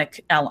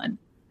comic Ellen,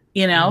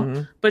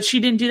 but she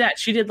didn't do that.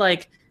 She did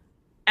like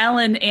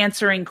Ellen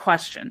answering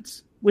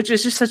questions, which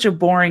is just such a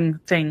boring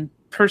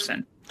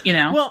person.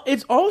 Well,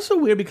 it's also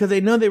weird because they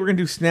know they were going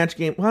to do Snatch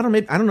Game. Well, I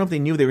don't know if they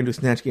knew they were going to do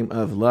Snatch Game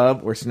of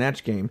Love or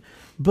Snatch Game,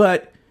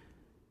 but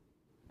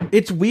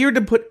it's weird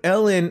to put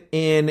Ellen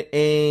in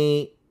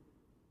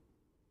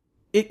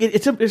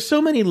there's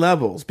so many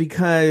levels,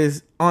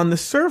 because on the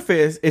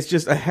surface it's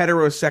just a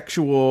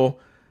heterosexual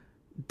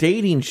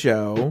dating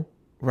show,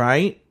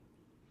 right?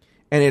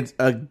 And it's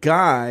a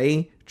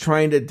guy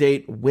trying to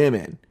date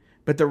women.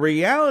 But the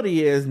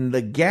reality is, and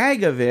the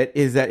gag of it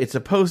is that it's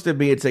supposed to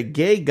be, it's a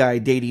gay guy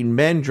dating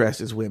men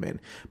dressed as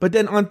women. But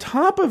then on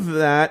top of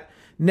that,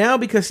 now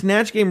because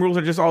Snatch Game rules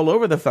are just all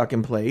over the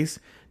fucking place,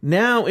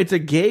 now it's a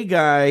gay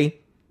guy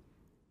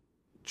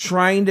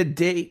trying to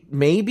date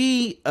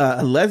maybe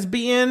a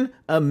lesbian,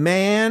 a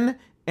man,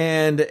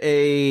 and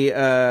and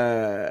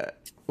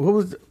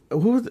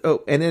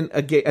then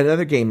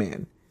another gay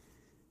man.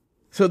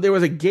 So there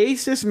was a gay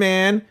cis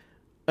man,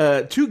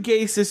 two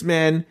gay cis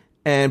men,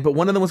 but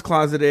one of them was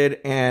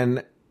closeted,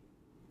 and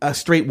a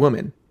straight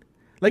woman.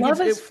 Like, love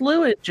is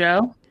fluid,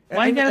 Joe.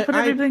 Why you gotta put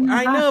everything in the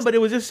I box? know, but it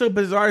was just so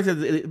bizarre.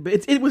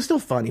 It was still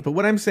funny. But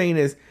what I'm saying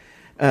is,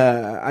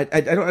 I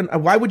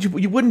don't. Why would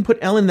you wouldn't put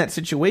Ellen in that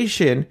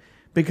situation?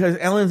 Because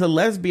Ellen's a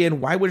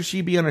lesbian. Why would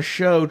she be on a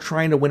show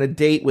trying to win a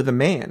date with a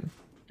man?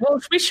 Well,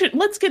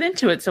 let's get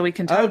into it so we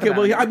can talk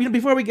about it. I mean,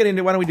 before we get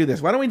into it, why don't we do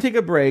this? Why don't we take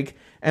a break?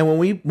 And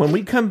when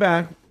we come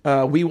back,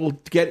 we will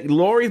get.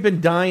 Lori's been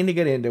dying to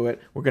get into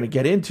it. We're going to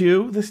get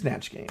into the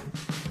Snatch Game.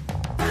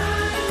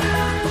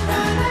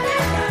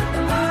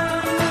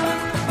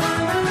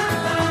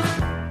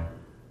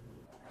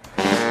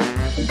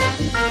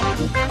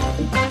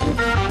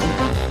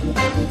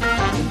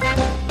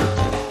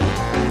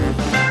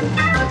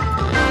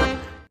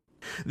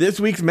 This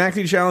week's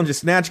Maxi Challenge is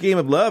Snatch Game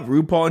of Love.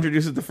 RuPaul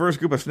introduces the first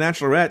group of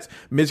Snatchlorettes.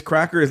 Ms.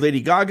 Cracker is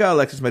Lady Gaga,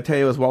 Alexis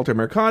Mateo is Walter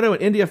Mercado,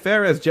 and India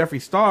Farah as Jeffree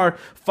Star,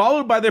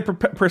 followed by their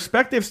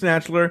prospective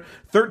Snatchler,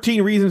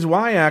 13 Reasons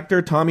Why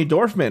actor Tommy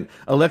Dorfman.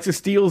 Alexis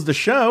steals the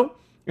show,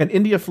 and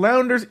India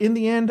flounders. In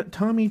the end,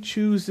 Tommy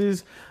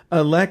chooses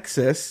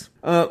Alexis.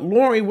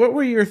 Lori, what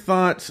were your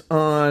thoughts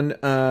on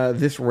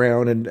this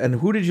round, and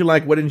who did you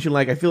like, what didn't you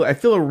like? I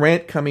feel a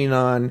rant coming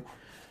on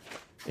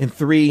in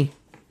 3,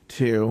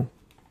 2...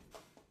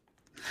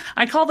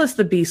 I call this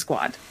the B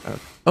Squad.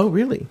 Oh,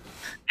 really?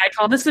 I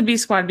call this the B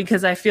Squad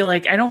because I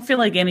don't feel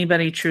like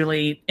anybody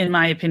truly, in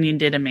my opinion,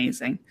 did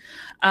amazing.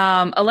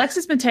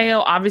 Alexis Mateo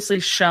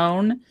obviously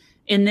shone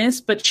in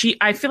this, but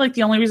I feel like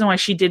the only reason why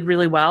she did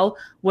really well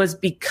was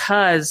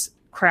because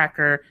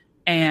Cracker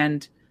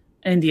and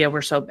India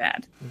were so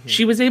bad. Mm-hmm.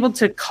 She was able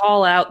to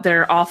call out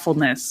their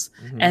awfulness,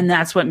 and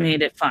that's what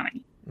made it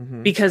funny.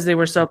 Mm-hmm. Because they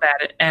were so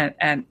bad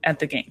at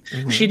the game.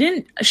 Mm-hmm. She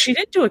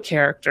didn't do a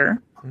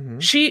character. Mm-hmm.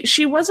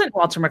 She wasn't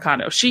Walter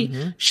Mercado. She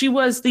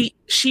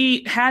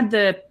had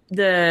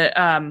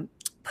the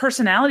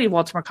personality of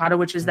Walter Mercado,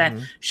 which is that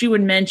she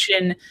would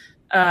mention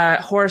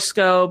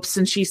horoscopes,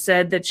 and she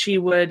said that she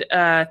would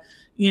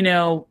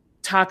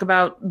talk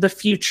about the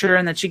future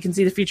and that she can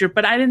see the future,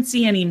 but I didn't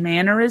see any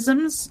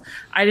mannerisms.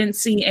 I didn't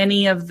see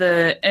any of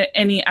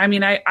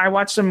I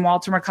watched some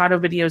Walter Mercado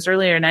videos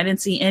earlier, and I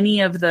didn't see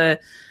any of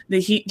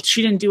she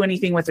didn't do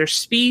anything with her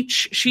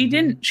speech.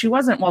 She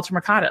wasn't Walter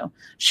Mercado.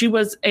 She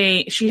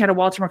had a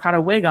Walter Mercado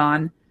wig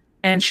on,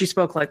 and she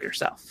spoke like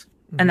herself.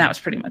 And that was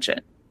pretty much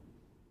it.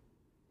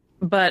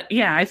 But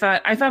yeah, I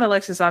thought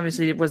Alexis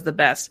obviously was the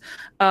best.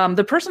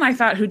 The person I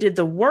thought who did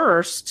the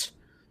worst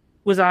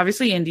was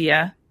obviously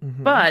India,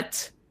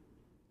 but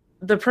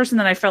the person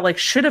that I felt like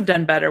should have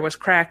done better was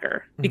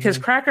Cracker, because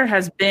Cracker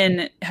has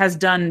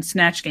done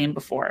Snatch Game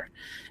before,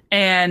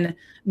 and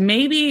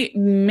maybe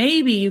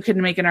you could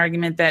make an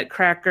argument that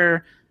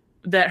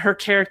her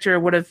character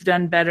would have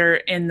done better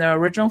in the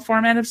original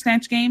format of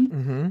Snatch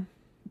Game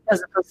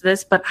as opposed to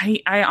this. But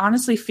I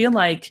honestly feel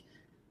like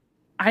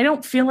I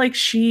don't feel like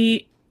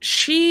she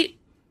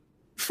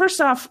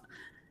first off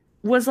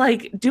was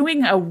like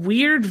doing a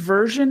weird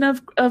version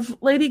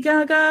of Lady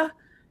Gaga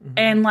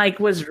and like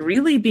was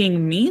really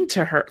being mean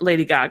to her,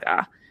 Lady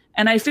Gaga.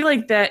 And I feel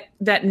like that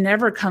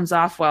never comes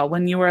off well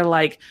when you're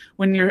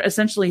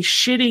essentially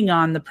shitting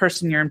on the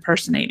person you're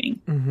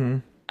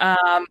impersonating.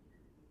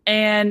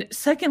 And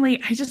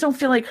secondly, I just don't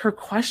feel like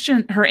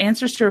her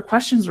answers to her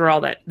questions were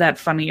all that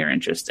funny or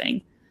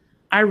interesting.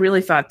 I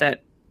really thought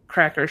that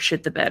Cracker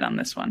shit the bed on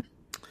this one.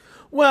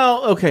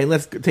 Well, okay,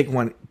 let's take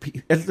one.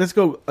 Let's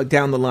go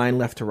down the line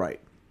left to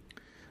right.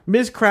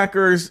 Ms.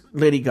 Cracker's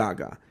Lady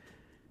Gaga.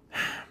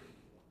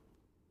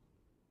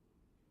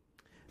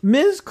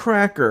 Ms.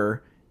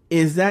 Cracker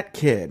is that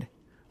kid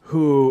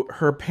who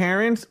her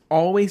parents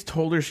always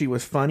told her she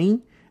was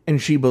funny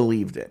and she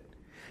believed it.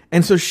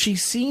 And so she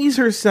sees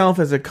herself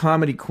as a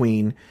comedy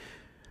queen,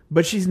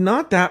 but she's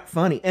not that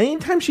funny.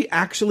 Anytime she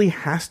actually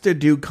has to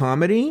do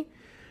comedy,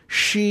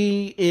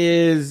 she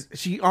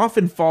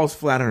often falls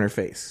flat on her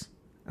face.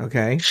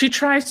 Okay? She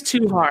tries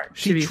too hard.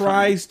 She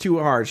tries too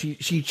hard.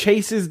 She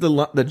chases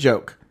the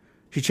joke.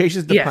 She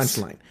chases the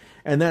punchline.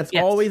 And that's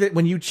always it.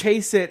 When you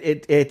chase it,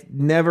 it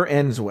never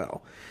ends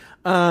well.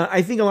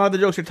 I think a lot of the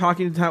jokes you're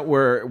talking about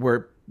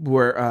were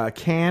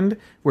canned,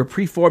 were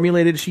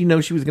pre-formulated. She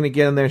knows she was going to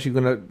get in there. She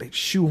was going to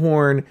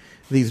shoehorn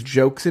these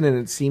jokes in, and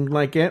it seemed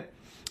like it.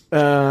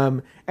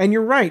 And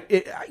you're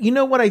right. You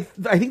know what? I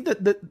think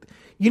that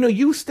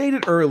you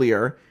stated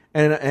earlier,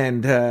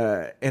 and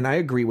I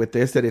agree with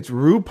this, that it's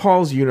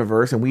RuPaul's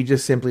universe, and we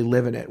just simply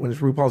live in it when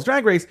it's RuPaul's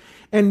Drag Race.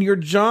 And your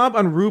job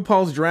on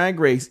RuPaul's Drag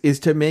Race is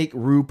to make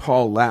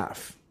RuPaul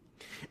laugh.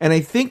 And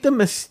I think the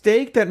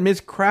mistake that Ms.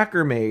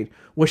 Cracker made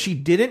was she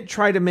didn't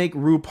try to make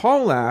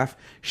RuPaul laugh.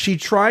 She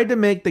tried to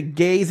make the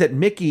gays at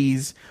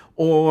Mickey's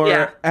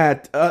or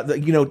at,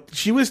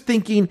 she was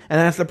thinking, and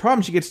that's the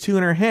problem, she gets too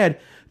in her head,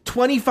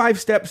 25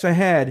 steps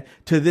ahead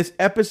to this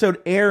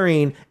episode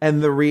airing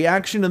and the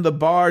reaction in the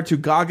bar to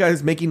Gaga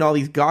is making all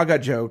these Gaga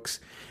jokes.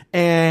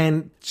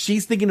 And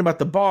she's thinking about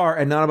the bar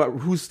and not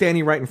about who's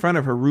standing right in front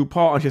of her,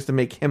 RuPaul, and just to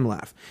make him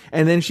laugh.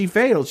 And then she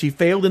failed. She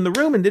failed in the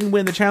room and didn't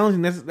win the challenge,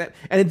 and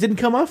it didn't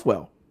come off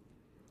well.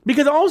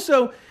 Because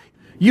also,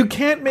 you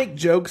can't make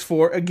jokes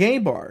for a gay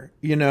bar,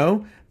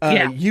 You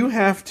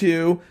have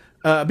to,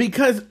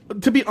 because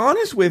to be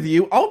honest with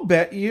you, I'll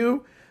bet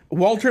you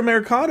Walter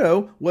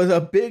Mercado was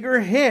a bigger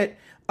hit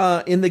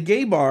in the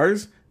gay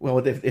bars, well,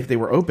 if they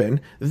were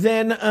open,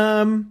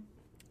 than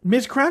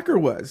Ms. Cracker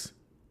was.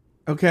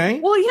 Okay?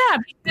 Well, yeah,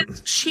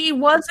 because she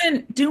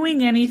wasn't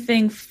doing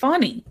anything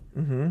funny.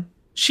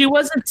 She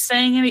wasn't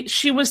saying any.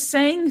 She was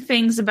saying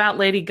things about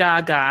Lady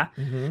Gaga.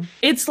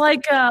 It's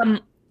like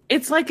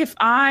if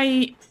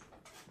I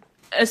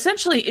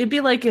essentially, it'd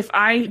be like if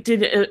I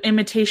did an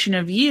imitation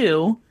of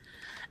you,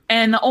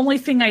 and the only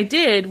thing I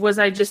did was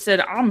I just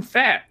said, "I'm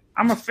fat.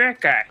 I'm a fat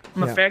guy.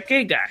 I'm a fat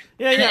gay guy."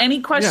 And any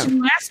question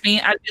you ask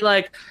me, I'd be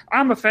like,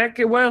 "I'm a fat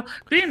gay." Well,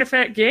 being a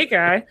fat gay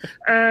guy,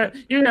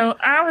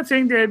 I would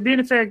think that being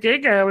a fat gay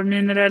guy would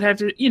mean that I'd have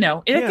to,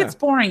 it gets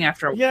boring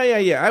after a while.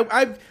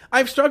 Yeah.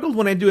 I've struggled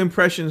when I do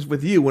impressions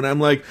with you when I'm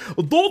like,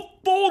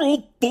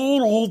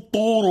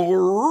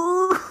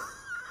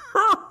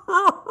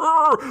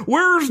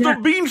 where's the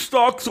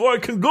beanstalk so I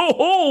can go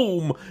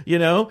home?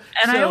 And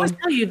I always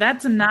tell you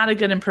that's not a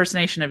good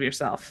impersonation of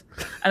yourself.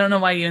 I don't know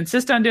why you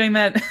insist on doing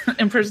that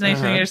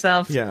impersonation of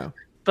yourself. Yeah.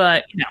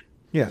 But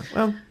Yeah.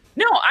 Well.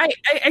 No,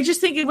 I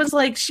just think it was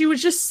like she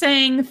was just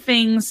saying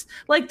things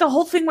like the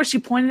whole thing where she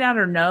pointed out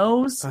her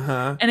nose,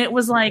 and it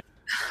was like,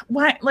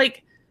 why?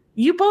 Like,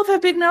 you both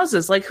have big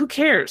noses. Like, who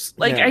cares?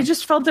 Like, I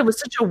just felt it was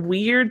such a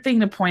weird thing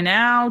to point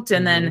out,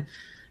 and then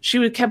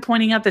she kept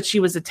pointing out that she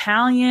was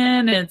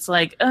Italian, and it's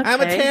like, okay,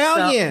 I'm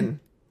Italian.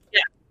 So,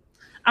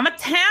 I'm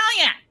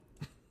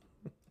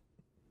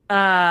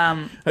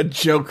Italian. A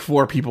joke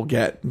 4 people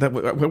get.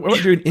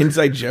 We're doing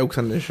inside jokes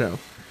on this show.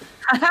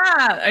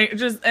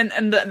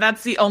 And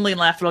that's the only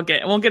laugh it'll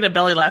get. It won't get a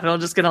belly laugh. It'll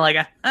just get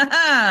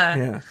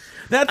Yeah,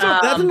 that's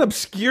an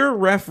obscure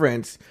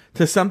reference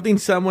to something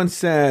someone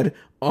said.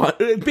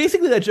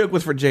 Basically, that joke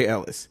was for Jay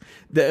Ellis.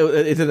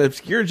 It's an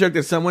obscure joke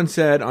that someone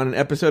said on an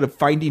episode of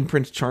Finding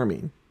Prince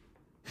Charming.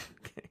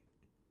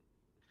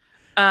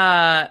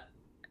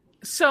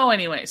 So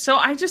anyway, so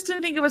I just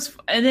didn't think it was.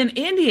 And then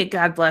India,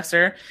 God bless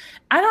her,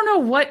 I don't know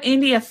what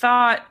India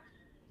thought,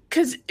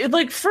 because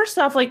like first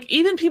off, like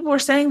even people were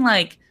saying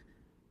like,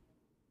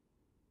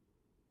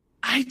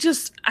 I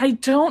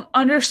don't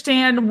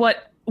understand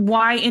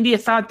why India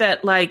thought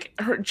that like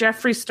her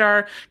Jeffree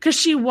Star, because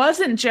she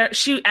wasn't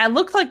I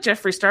looked like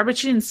Jeffree Star, but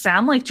she didn't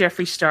sound like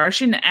Jeffree Star.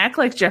 She didn't act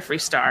like Jeffree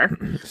Star.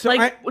 So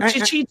like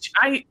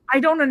I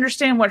don't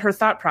understand what her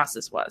thought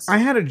process was. I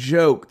had a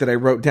joke that I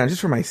wrote down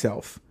just for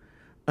myself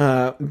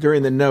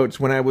during the notes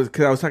because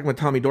I was talking with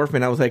Tommy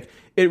Dorfman. I was like,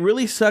 it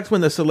really sucks when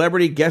the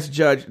celebrity guest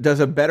judge does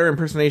a better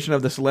impersonation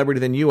of the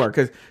celebrity than you are,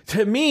 because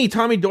to me,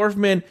 Tommy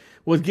Dorfman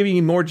was giving me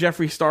more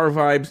Jeffree Star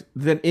vibes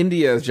than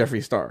India's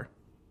Jeffree Star.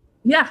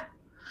 Yeah.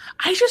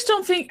 I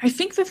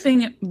think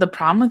the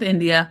problem with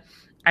India,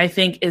 I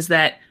think, is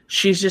that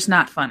she's just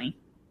not funny.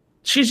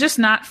 She's just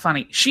not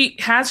funny. She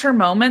has her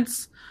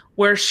moments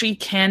where she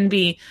can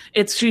be,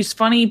 she's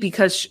funny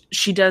because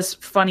she does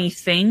funny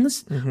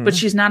things, but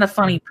she's not a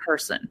funny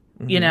person,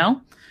 you know?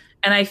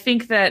 And I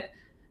think that,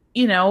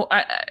 you know,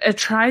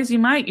 try as you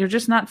might, you're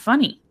just not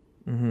funny.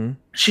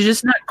 She's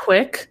just not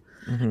quick.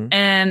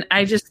 And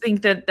I just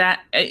think I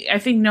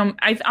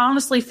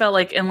honestly felt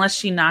like unless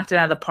she knocked it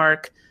out of the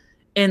park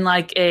in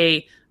like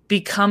a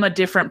become a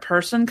different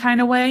person kind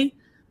of way,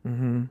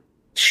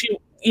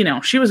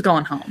 she was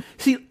going home.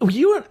 See,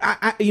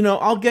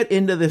 I'll get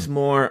into this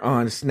more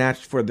on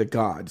Snatch for the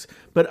Gods,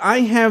 but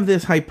I have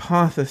this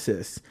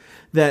hypothesis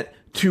that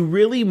to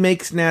really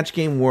make Snatch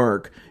Game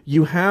work,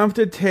 you have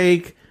to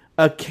take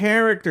a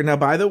character. Now,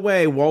 by the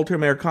way, Walter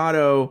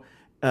Mercado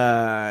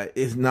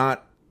is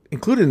not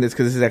included in this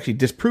because this actually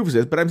disproves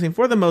this, but I'm saying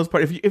for the most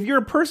part, if you're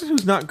a person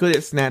who's not good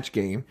at Snatch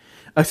Game,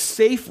 a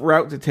safe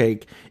route to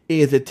take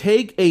is to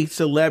take a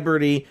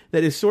celebrity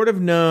that is sort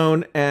of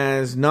known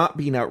as not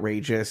being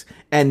outrageous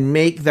and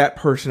make that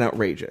person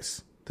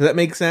outrageous. Does that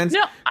make sense?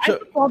 No, I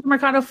think Walter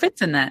Mercado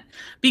fits in that,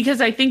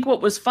 because I think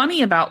what was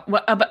funny about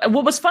what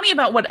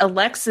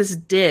Alexis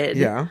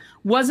did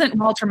wasn't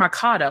Walter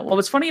Mercado. What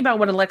was funny about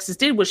what Alexis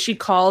did was she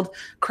called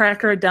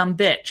Cracker a dumb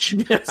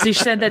bitch. So she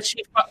said that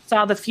she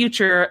saw the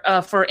future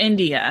for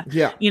India,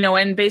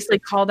 and basically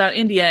called out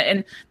India,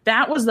 and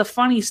that was the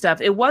funny stuff.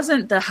 It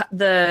wasn't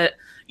the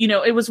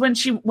it was when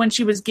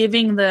she was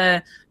giving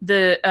the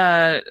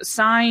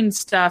sign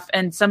stuff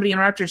and somebody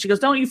interrupted her. She goes,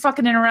 "Don't you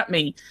fucking interrupt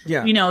me."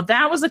 Yeah.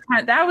 That was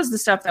the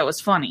stuff that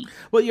was funny.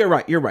 Well, you're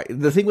right.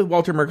 The thing with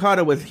Walter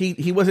Mercado was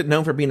he wasn't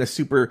known for being a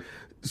super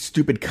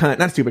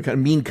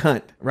mean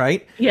cunt,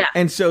 right? Yeah.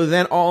 And so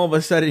then all of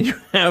a sudden you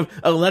have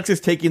Alexis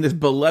taking this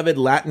beloved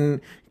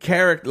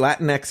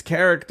Latinx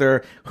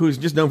character who's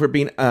just known for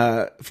being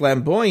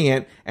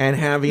flamboyant and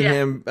having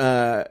him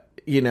say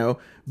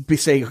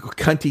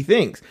cunty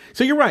things.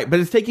 So you're right,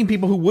 but it's taking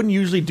people who wouldn't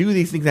usually do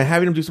these things and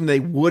having them do something they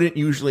wouldn't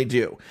usually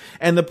do.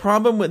 And the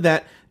problem with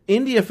that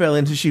India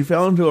she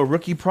fell into a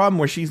rookie problem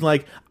where she's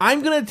like,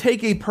 I'm going to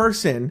take a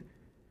person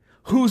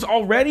who's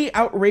already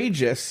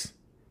outrageous,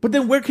 but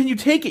then where can you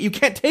take it? You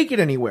can't take it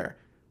anywhere.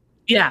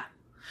 Yeah.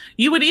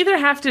 You would either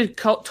have to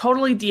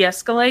totally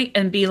de-escalate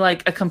and be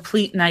like a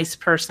complete nice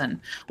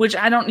person, which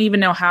I don't even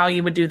know how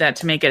you would do that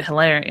to make it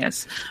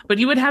hilarious. But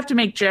you would have to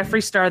make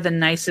Jeffree Star the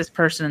nicest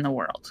person in the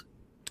world.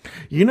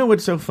 You know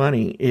what's so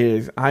funny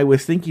is I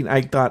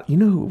thought,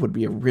 who would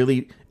be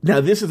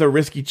now this is a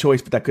risky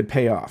choice, but that could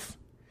pay off.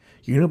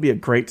 Would be a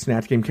great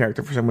Snatch Game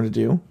character for someone to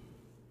do?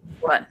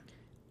 What?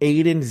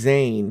 Aiden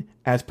Zane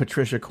as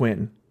Patricia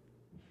Quinn.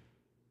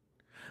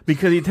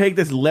 Because you take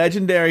this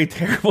legendary,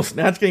 terrible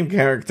Snatch Game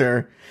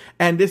character,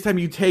 and this time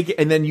you take it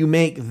and then you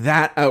make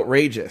that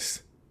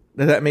outrageous.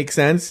 Does that make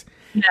sense?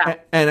 Yeah.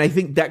 And I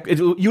think that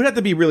you would have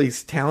to be really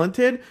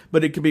talented,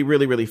 but it could be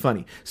really, really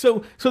funny.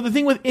 So the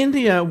thing with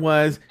India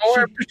was...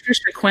 Or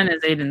Patricia Quinn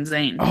as Aiden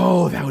Zane.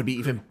 Oh, that would be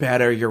even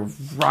better. You're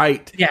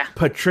right. Yeah.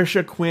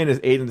 Patricia Quinn as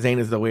Aiden Zane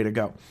is the way to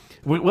go.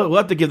 We'll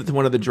have to give it to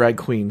one of the drag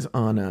queens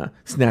on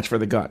Snatch for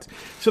the Gods.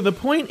 So the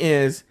point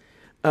is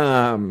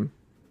I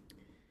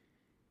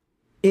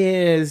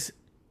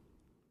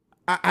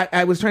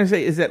was trying to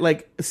say is that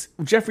like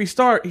Jeffree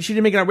Star, she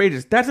didn't make it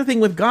outrageous. That's the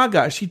thing with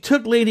Gaga. She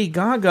took Lady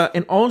Gaga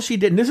and all she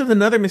did, and this is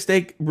another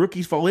mistake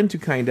rookies fall into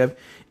kind of,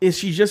 is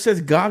she just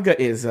says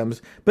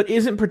Gaga-isms, but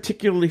isn't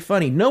particularly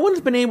funny. No one's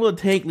been able to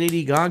take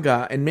Lady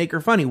Gaga and make her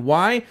funny.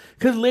 Why?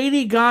 Because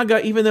Lady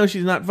Gaga, even though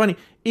she's not funny,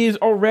 is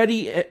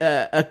already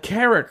a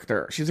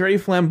character. She's already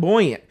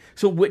flamboyant.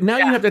 So now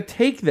you have to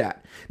take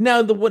that.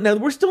 Now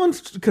we're still in,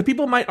 because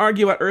people might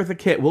argue about Eartha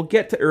Kitt. We'll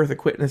get to Eartha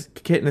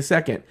Kitt in a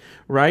second,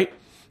 right?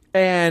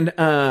 And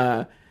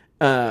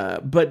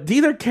but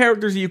these are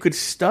characters you could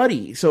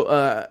study.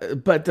 So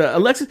but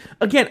Alexis,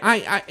 again,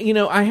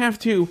 I have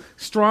to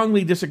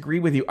strongly disagree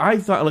with you. I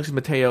thought Alexis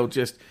Mateo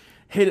just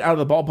hit it out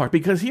of the ballpark,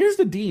 because here's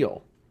the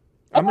deal.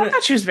 I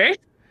thought she was very,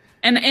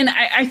 and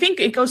I think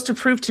it goes to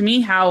prove to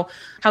me how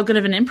good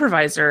of an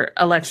improviser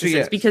Alexis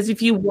is, because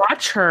if you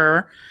watch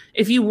her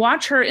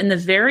in the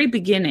very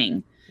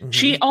beginning,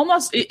 She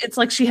almost, it's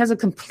like she has a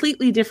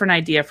completely different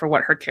idea for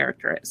what her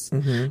character is.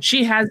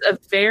 She has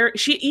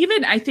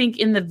I think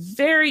in the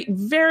very,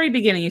 very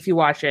beginning, if you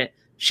watch it,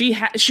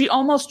 she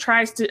almost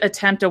tries to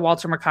attempt a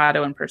Walter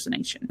Mercado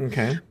impersonation.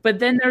 Okay. But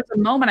then there's a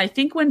moment, I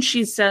think when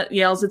she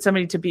yells at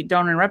somebody to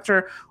don't interrupt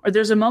her, or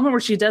there's a moment where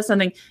she does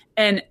something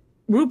and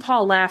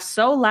RuPaul laughs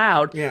so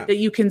loud that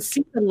you can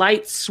see the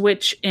light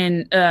switch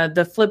in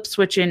the flip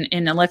switch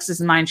in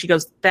Alexis' mind. She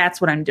goes, "That's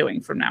what I'm doing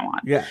from now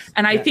on." Yes.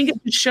 And I think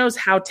it shows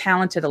how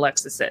talented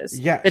Alexis is.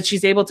 Yes. That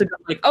she's able to go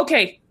like,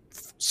 okay,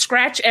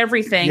 scratch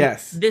everything.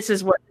 Yes. This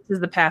is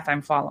the path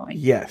I'm following.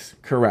 Yes,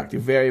 correct.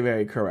 Very,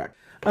 very correct.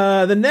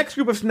 The next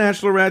group of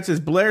Snatchlorettes is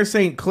Blair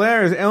St.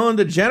 Clair as Ellen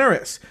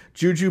DeGeneres,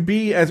 Juju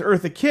B as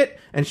Eartha Kitt,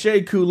 and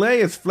Shea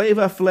Coulee as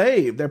Flava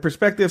Flav. Their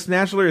prospective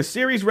Snatchler is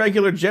series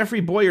regular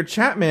Jeffrey Boyer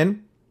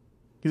Chapman.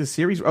 He's a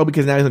series... Oh,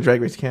 because now he's on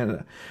Drag Race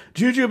Canada.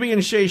 Juju B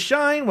and Shea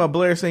shine, while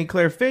Blair St.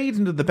 Clair fades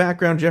into the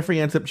background. Jeffrey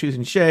ends up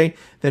choosing Shea,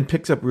 then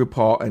picks up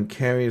RuPaul and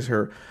carries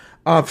her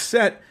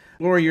offset.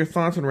 Laura, your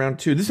thoughts on round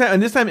 2? This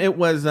time it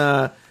was...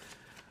 what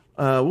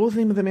was the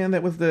name of the man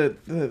that was the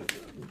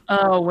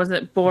was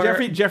it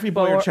Boyer? Jeffrey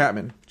Boyer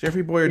Chapman.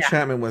 Jeffrey Boyer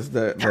Chapman was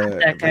the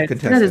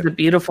contestant. That is a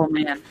beautiful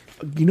man.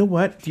 You know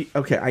what?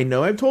 Okay, I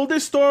know I've told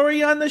this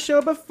story on the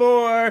show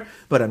before,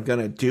 but I'm going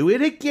to do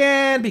it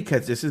again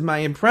because this is my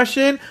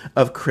impression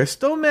of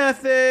Crystal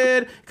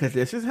Method, because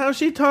this is how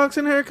she talks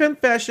in her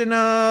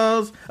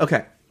confessionals.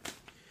 Okay.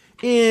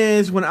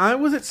 Is when I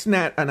was at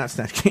not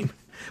Snatch Game,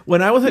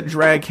 when I was at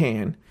Drag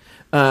Can,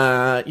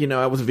 I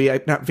was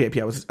not VIP,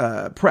 I was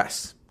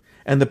press.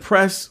 And the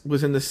press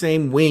was in the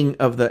same wing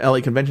of the LA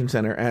Convention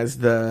Center as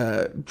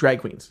the drag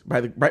queens,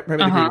 right by the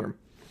green room.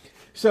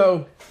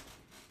 So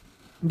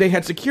they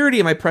had security,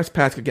 and my press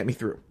pass could get me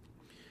through.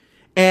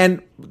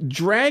 And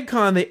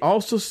DragCon, they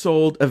also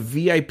sold a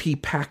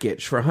VIP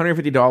package for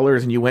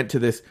 $150, and you went to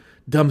this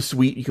dumb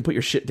suite. You could put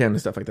your shit down and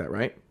stuff like that,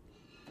 right?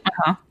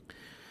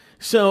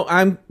 So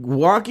I'm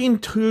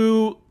walking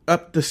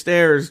up the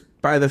stairs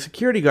by the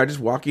security guard,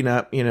 just walking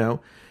up,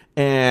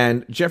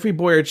 and Jeffrey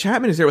Boyer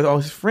Chapman is there with all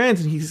his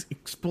friends, and he's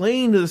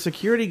explaining to the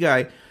security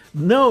guy,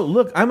 "No,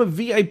 look, I'm a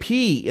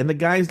VIP." And the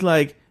guy's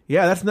like,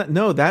 "Yeah,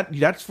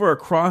 that's for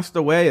across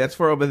the way. That's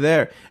for over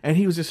there." And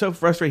he was just so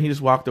frustrated, he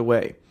just walked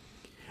away.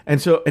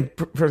 And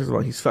first of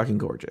all, he's fucking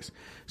gorgeous.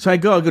 So I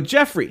go,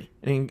 "Jeffrey,"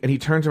 and he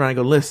turns around and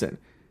I go, "Listen,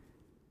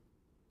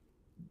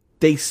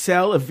 they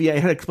sell a VIP." I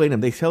had to explain to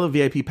him, they sell a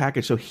VIP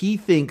package, so he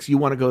thinks you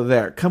want to go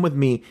there. Come with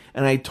me.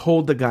 And I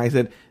told the guy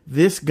that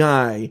this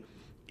guy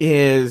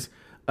is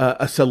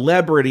a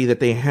celebrity that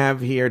they have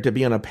here to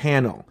be on a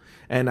panel.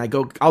 And I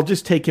go, "I'll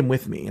just take him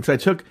with me." And so I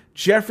took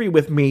Jeffrey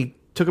with me,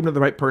 took him to the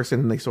right person,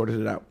 and they sorted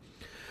it out.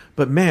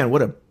 But man,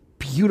 what a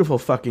beautiful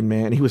fucking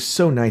man. He was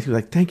so nice. He was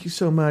like, "Thank you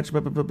so much,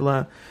 blah, blah, blah,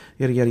 blah,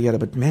 yada, yada, yada."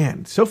 But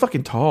man, so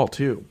fucking tall,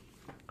 too.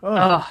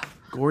 Oh,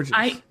 gorgeous.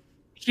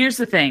 Here's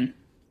the thing.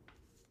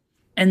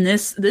 And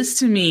this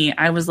to me,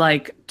 I was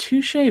like,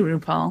 touche,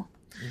 RuPaul.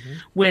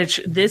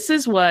 Which this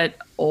is what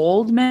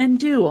old men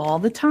do all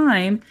the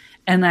time.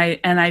 And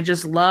I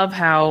just love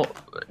how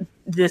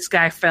this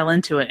guy fell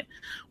into it.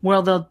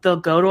 Well, they'll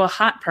go to a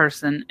hot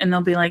person and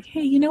they'll be like,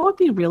 "Hey, you know what'd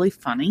be really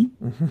funny?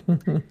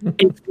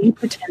 If we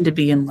pretend to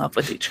be in love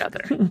with each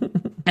other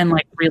and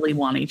like really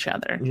want each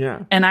other."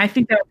 Yeah. And I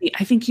think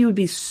you would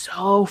be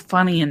so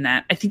funny in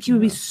that. I think you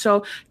would be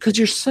so, because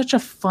you're such a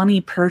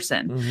funny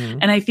person.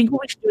 And I think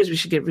what we should do is we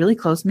should get really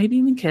close, maybe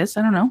even kiss.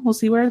 I don't know. We'll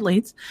see where it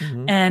leads.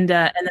 And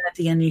then at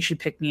the end, you should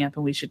pick me up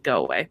and we should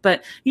go away.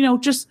 But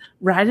just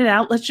ride it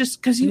out. Let's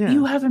just, because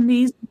you have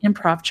amazing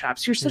improv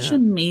chops. You're such an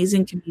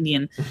amazing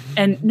comedian,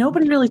 and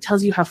nobody really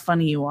tells you how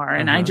funny you are.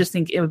 And I just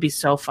think it would be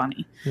so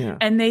funny. Yeah.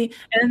 And then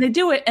they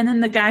do it, and then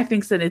the guy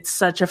thinks that it's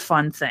such a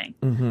fun thing.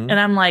 And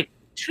I'm like,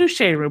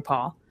 touche,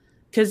 RuPaul.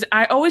 Because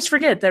I always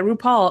forget that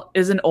RuPaul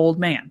is an old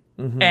man.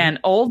 And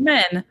old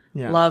men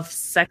love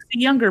sexy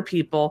younger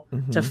people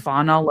to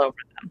fawn all over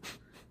them.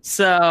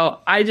 So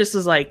I just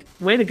was like,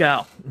 way to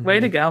go. Way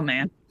to go,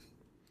 man.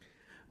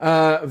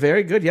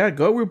 Very good. Yeah,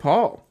 go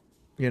RuPaul.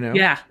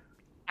 Yeah.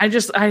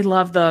 I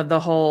love the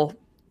whole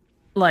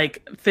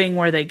like thing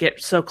where they get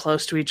so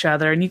close to each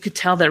other, and you could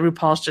tell that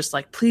RuPaul's just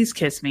like, "Please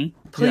kiss me.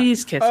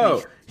 Please kiss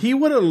me." He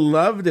would have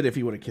loved it if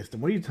he would have kissed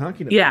him. What are you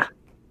talking about? Yeah.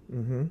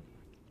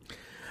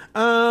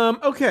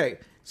 Okay.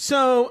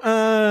 So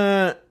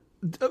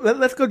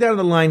let's go down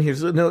the line here.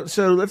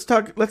 So let's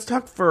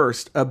talk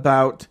first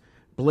about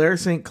Blair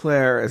St.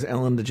 Clair as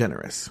Ellen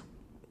DeGeneres.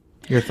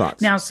 Your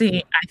thoughts? Now,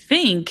 see, I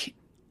think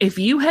if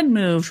you had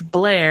moved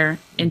Blair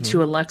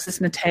into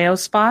Alexis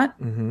Mateo's spot,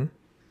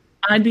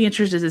 I'd be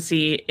interested to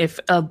see if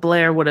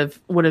Blair would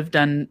have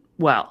done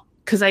well,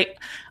 because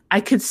I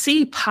could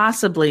see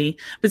possibly,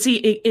 but see,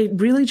 it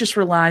really just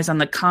relies on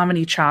the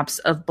comedy chops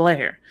of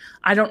Blair.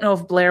 I don't know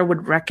if Blair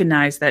would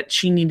recognize that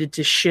she needed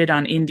to shit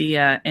on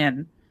India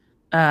and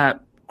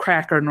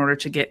Cracker in order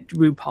to get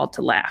RuPaul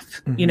to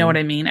laugh. You know what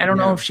I mean? I don't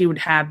know if she would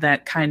have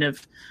that kind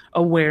of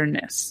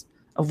awareness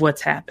of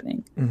what's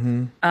happening.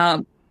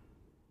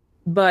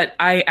 But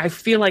I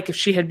feel like if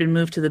she had been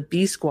moved to the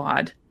B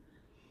Squad,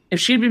 if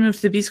she'd been moved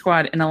to the B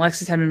squad and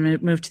Alexis had been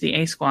moved to the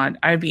A squad,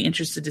 I'd be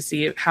interested to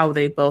see how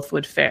they both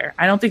would fare.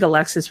 I don't think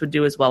Alexis would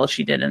do as well as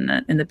she did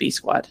in the B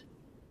squad.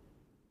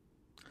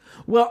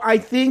 Well, I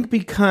think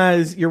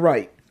because you're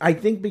right. I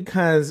think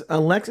because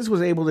Alexis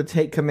was able to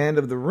take command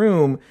of the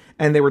room,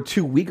 and there were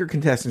two weaker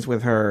contestants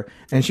with her,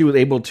 and she was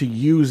able to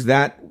use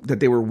that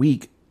they were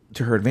weak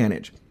to her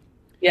advantage.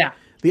 Yeah.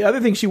 The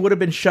other thing, she would have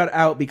been shut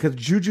out because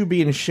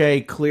Jujubee and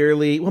Shay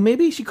clearly, well,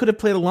 maybe she could have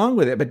played along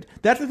with it, but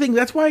that's the thing.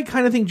 That's why I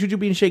kind of think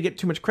Jujubee and Shay get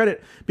too much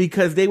credit,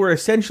 because they were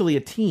essentially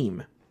a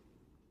team.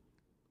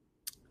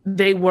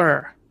 They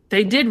were.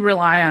 They did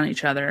rely on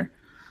each other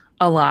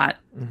a lot.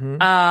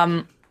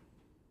 Mm-hmm.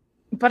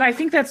 But I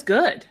think that's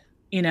good.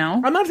 You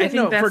know, I'm not saying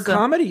for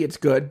comedy it's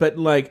good, but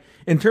like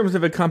in terms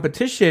of a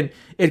competition,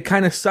 it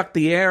kind of sucked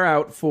the air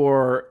out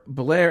for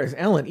Blair as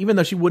Ellen, even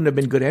though she wouldn't have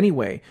been good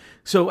anyway.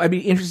 So I'd be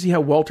interested to see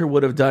how Walter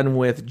would have done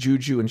with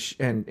Juju and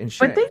Shay.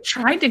 But they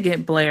tried to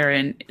get Blair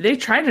in. They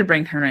tried to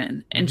bring her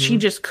in, and she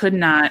just could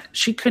not.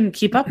 She couldn't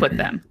keep up with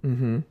them.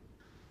 Mm-hmm.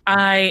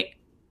 I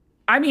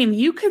mean,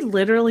 you could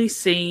literally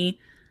see.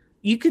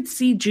 You could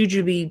see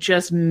Jujubee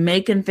just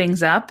making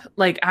things up.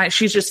 Like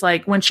she's just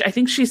like I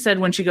think she said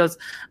when she goes,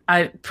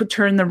 I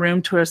turn the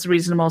room to a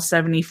reasonable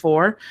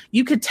 74.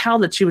 You could tell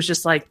that she was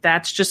just like,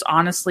 that's just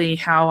honestly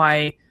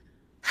what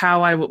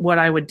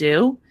I would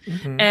do.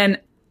 Mm-hmm. And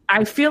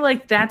I feel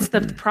like that's the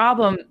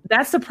problem.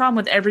 That's the problem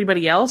with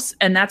everybody else,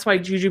 and that's why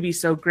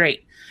Jujubee's so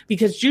great,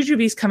 because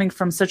Jujubee's coming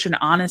from such an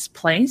honest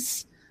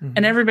place,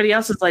 and everybody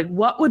else is like,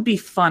 what would be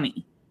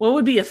funny? What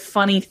would be a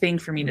funny thing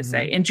for me to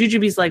say? And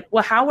Jujubee's like,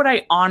 well, how would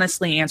I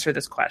honestly answer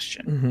this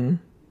question? Mm-hmm.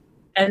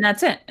 And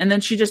that's it. And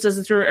then she just does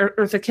it through her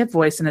Eartha Kitt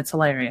voice, and it's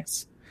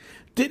hilarious.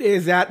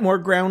 Is that more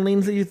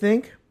groundlings that you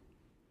think?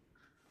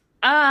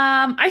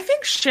 I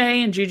think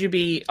Shay and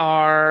Jujubee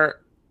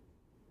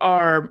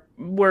were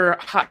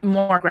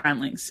more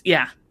groundlings.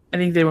 Yeah, I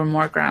think they were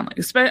more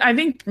groundlings. But I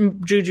think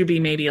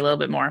Jujubee maybe a little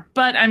bit more.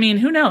 But I mean,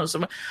 who knows?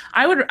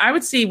 I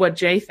would see what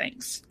Jay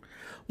thinks.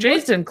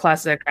 Jay's done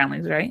classic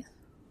groundlings, right?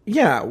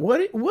 Yeah,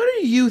 what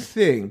do you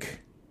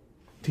think?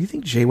 Do you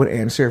think Jay would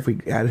answer if we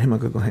added him on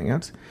Google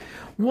Hangouts?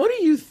 What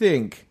do you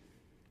think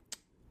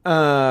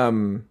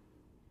of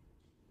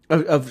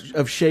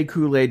Shea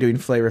Coulee doing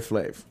Flavor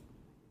Flav?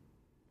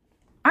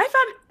 I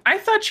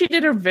thought she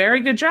did a very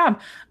good job.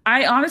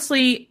 I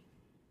honestly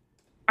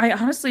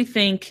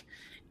think,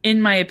 in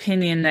my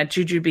opinion, that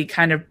Jujubee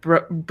kind of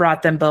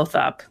brought them both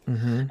up.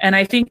 Mm-hmm. And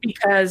I think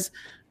because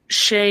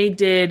Shay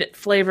did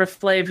Flavor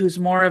Flav, who's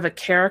more of a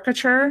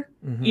caricature,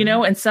 you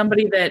know, and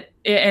somebody that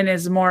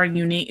is more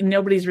unique.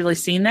 Nobody's really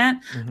seen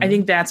that. I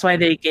think that's why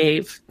they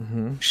gave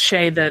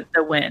Shay the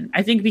win.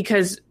 I think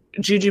because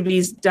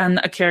Jujubee's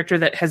done a character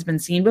that has been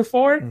seen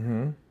before,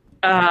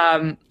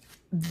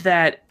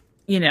 that,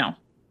 you know,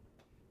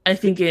 I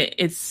think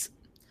it's.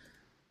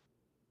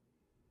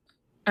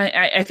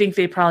 I think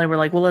they probably were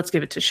like, well, let's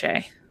give it to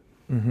Shay.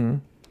 Mm-hmm.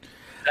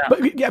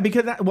 But yeah,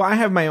 because I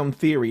have my own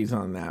theories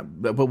on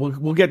that, but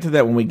we'll get to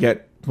that when we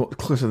get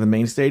closer to the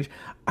main stage.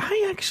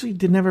 I actually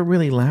never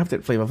really laughed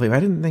at Flavor Flav.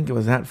 I didn't think it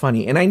was that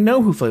funny, and I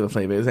know who Flavor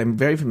Flav is. I'm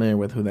very familiar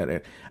with who that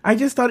is. I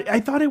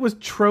thought it was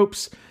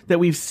tropes that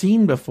we've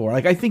seen before.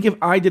 Like, I think if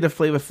I did a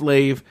Flavor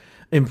Flav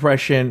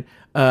impression,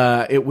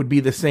 it would be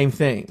the same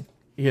thing.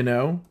 You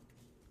know.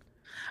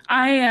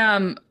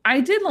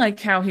 I did like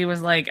how he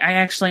was like, I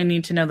actually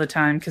need to know the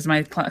time because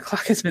my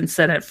clock has been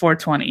set at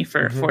 4:20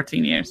 for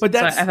 14 years. But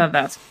I thought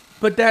that's.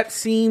 But that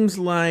seems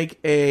like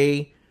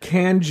a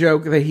canned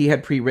joke that he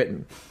had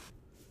pre-written.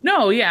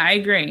 No, yeah, I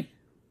agree.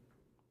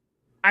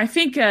 I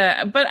think,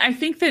 but I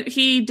think that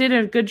he did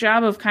a good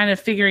job of kind of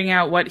figuring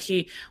out what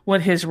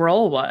his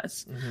role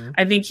was.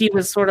 I think he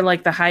was sort of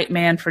like the hype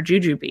man for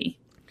Jujubee.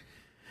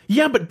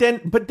 Yeah, but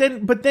then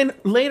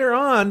later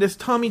on, this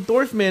Tommy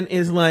Dorfman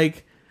is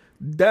like.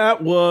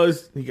 That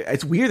was.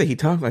 It's weird that he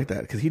talked like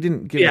that because he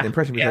didn't give that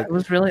impression. Yeah, it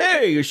was really.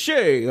 Hey,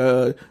 Shay,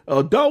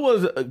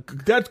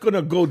 that's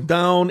gonna go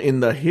down in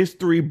the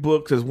history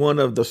books as one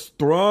of the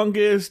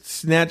strongest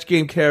Snatch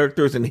Game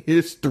characters in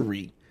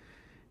history.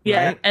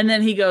 Yeah, right? And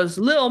then he goes,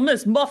 "Little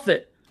Miss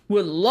Muffet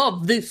will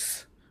love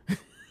this."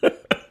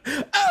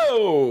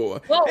 Oh,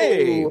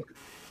 hey,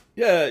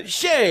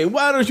 Shay,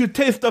 why don't you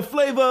taste the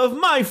flavor of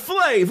my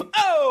flav?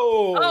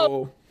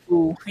 Oh.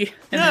 And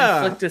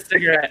then flicked a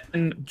cigarette.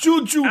 And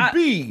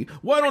Jujubee,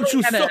 why don't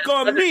you suck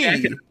on me?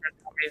 For no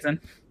reason.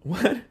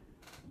 What?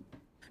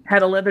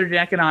 Had a leather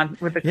jacket on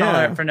with the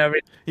collar for no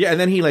reason. Yeah, and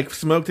then he like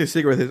smoked his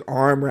cigarette with his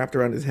arm wrapped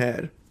around his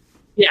head.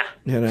 Yeah.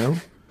 You know?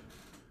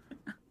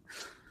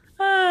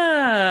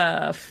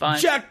 Fun.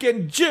 Jack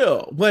and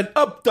Jill went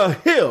up the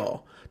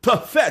hill to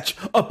fetch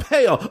a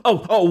pail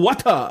of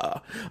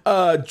water.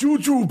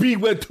 Jujubee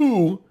went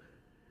too,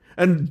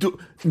 and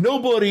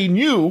nobody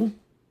knew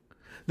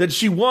that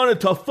she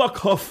wanted to fuck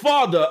her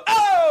father.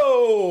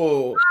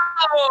 Oh!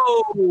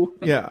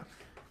 Yeah.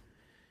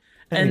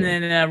 And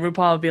then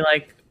RuPaul would be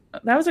like,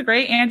 that was a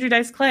great Andrew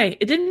Dice Clay.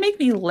 It didn't make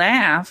me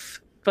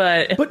laugh,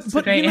 but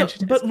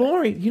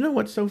Lori, you know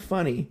what's so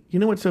funny?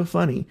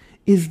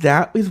 Is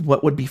that is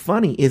what would be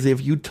funny is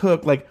if you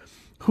took like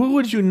who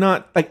would you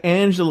not like?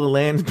 Angela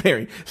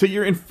Lansbury. So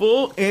you're in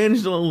full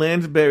Angela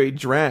Lansbury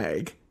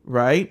drag,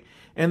 right?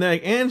 And they're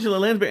like Angela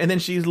Lansbury, and then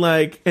she's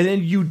like, and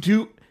then you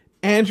do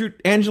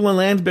Angela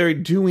Lansbury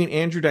doing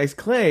Andrew Dice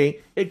Clay.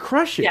 It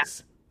crushes. Yeah.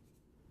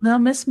 Little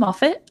Miss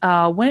Muffet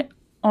went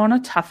on a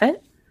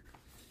tuffet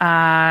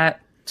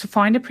to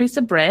find a piece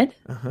of bread.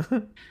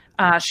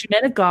 She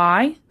met a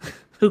guy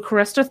who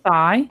caressed her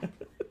thigh,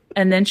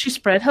 and then she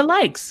spread her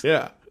legs.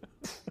 Yeah.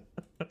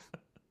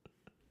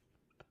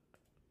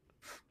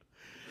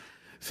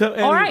 So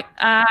all right,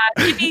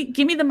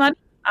 give me the money.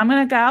 I'm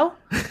gonna go.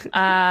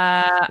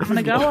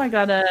 I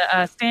got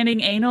a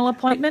standing anal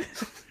appointment.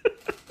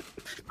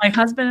 My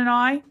husband and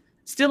I,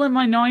 still in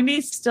my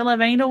 90s, still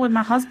have anal with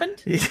my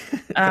husband. We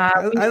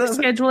can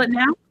schedule it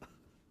now.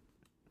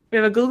 We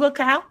have a Google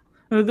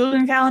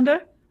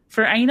Calendar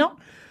for anal.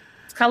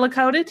 It's color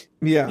coded.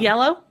 Yeah.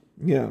 Yellow.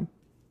 Yeah.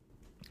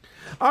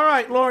 All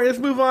right, Lori, let's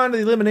move on to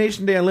the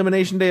Elimination Day.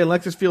 Elimination Day,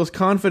 Alexis feels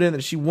confident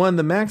that she won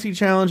the Maxi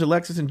Challenge.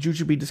 Alexis and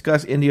Jujubee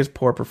discuss India's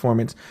poor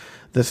performance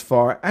thus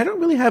far. I don't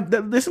really have...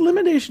 This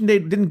Elimination Day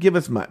didn't give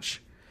us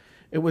much.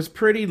 It was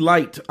pretty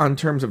light on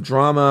terms of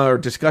drama or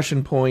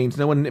discussion points.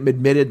 No one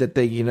admitted that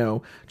they,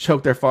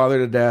 choked their father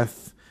to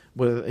death.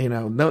 With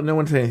no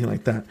one said anything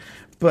like that.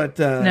 But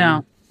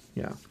no,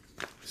 yeah.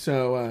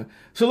 So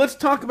let's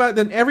talk about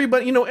then.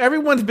 Everybody,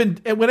 everyone's been.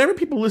 Whenever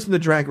people listen to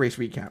Drag Race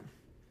Recap,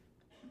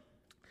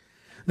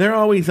 they're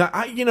always,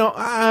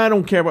 I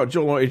don't care about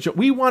Joe, Lori, Joe.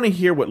 We want to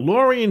hear what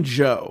Lori and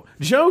Joe,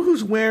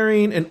 who's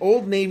wearing an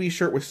Old Navy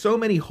shirt with so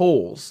many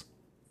holes.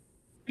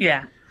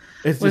 Yeah.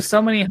 With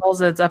so many holes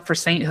that it's up for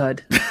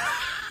sainthood. They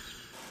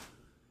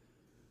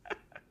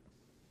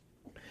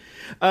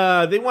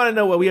want to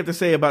know what we have to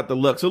say about the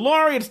look. So,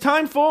 Lori, it's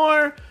time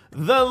for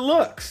the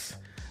looks.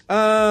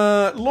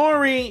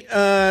 Lori,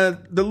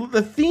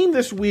 the theme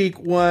this week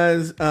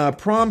was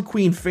prom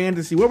queen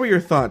fantasy. What were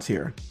your thoughts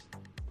here?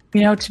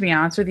 To be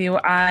honest with you,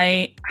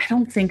 I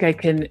don't think I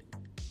can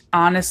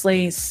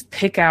honestly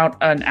pick out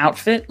an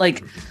outfit.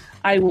 Like,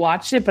 I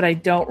watched it, but I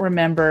don't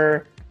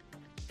remember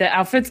the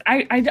outfits.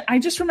 I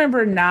just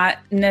remember not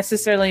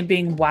necessarily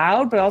being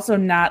wowed, but also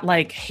not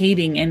like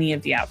hating any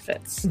of the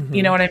outfits. Mm-hmm.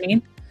 You know what I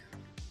mean?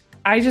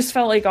 I just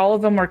felt like all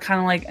of them were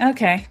kind of like,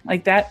 okay,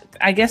 like that.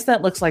 I guess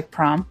that looks like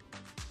prom.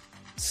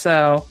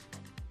 So,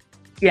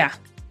 yeah.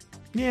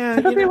 Yeah.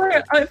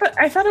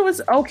 I thought it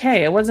was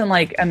okay. It wasn't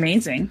like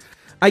amazing.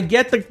 I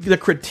get the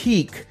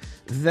critique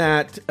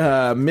that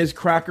Ms.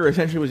 Cracker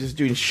essentially was just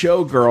doing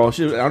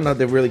showgirl. I don't know if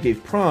they really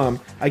gave prom.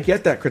 I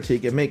get that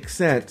critique. It makes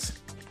sense.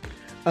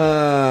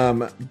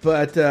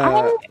 But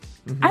I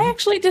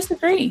actually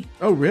disagree.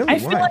 Oh, really? I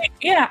feel like,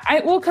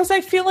 because I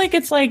feel like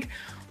it's like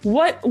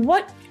what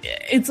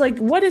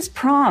is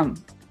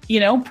prom?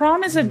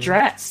 Prom is a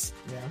dress.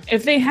 Yeah.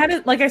 If they had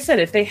it, like I said,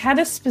 if they had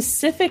a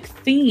specific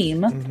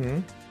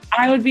theme,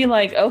 I would be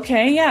like,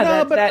 okay,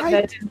 yeah,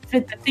 that didn't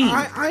fit the theme.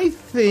 I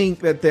think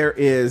that there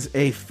is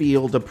a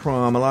feel to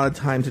prom. A lot of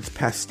times it's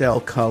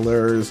pastel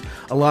colors.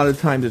 A lot of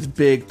times it's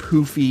big,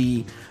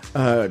 poofy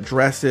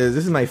dresses.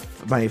 This is my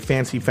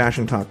fancy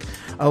fashion talk.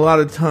 A lot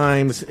of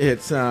times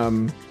it's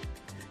ornate.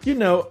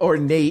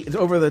 It's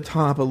over the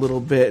top a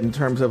little bit in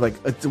terms of like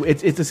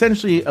it's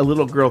essentially a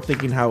little girl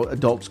thinking how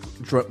adults,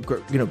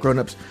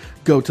 grown-ups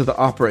go to the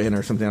opera in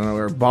or something,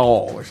 or a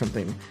ball or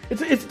something.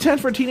 It's a chance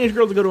for a teenage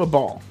girl to go to a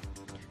ball.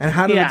 And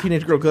how does a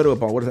teenage girl go to a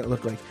ball? What does that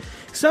look like?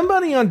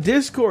 Somebody on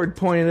Discord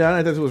pointed out,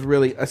 I thought it was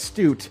really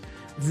astute,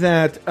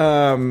 that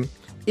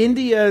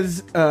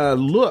India's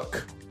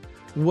look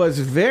was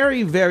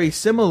very, very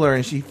similar,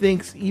 and she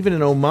thinks even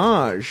an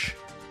homage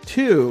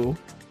to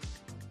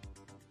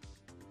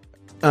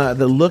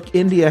the look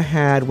India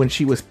had when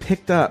she was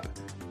picked up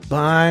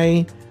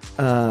by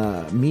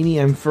Meanie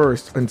M.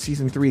 First on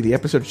season 3, the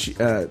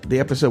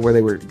episode where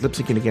they were lip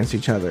syncing against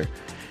each other.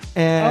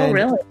 And, oh,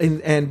 really?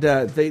 And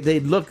they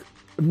look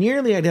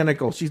nearly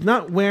identical. She's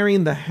not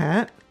wearing the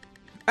hat.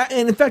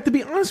 And in fact, to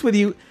be honest with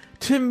you,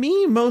 to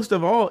me, most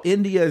of all,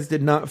 India's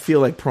did not feel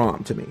like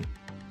prom to me.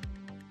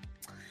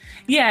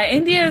 Yeah,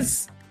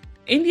 India's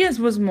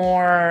was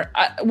more...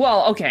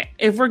 okay,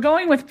 if we're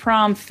going with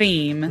prom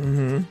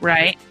theme,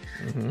 right?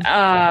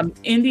 Mm-hmm.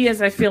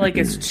 India's, I feel like,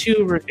 is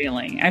too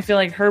revealing. I feel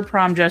like her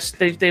prom dress,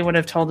 they would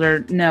have told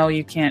her, no,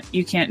 you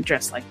can't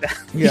dress like that.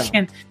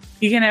 Yeah.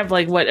 You can have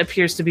like what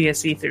appears to be a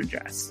see-through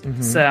dress.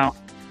 Mm-hmm. So...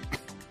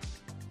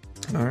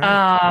 All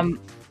right.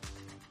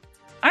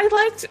 I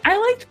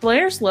liked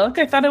Blair's look.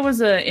 I thought it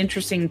was an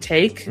interesting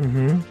take.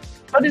 Mm-hmm.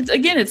 But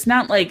it's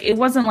not like, it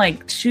wasn't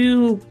like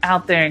too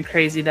out there and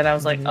crazy that I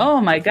was like, oh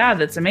my God,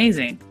 that's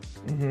amazing.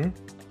 Mm-hmm.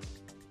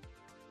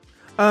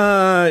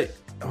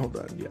 Hold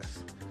on, yes.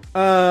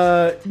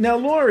 Now,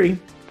 Lori, is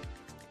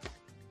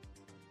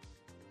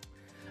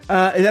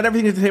that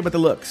everything you have to say about the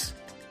looks?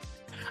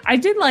 I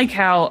did like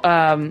how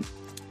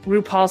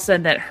RuPaul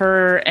said that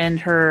her and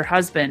her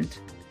husband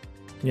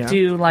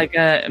do like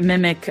a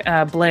mimic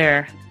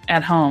Blair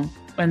at home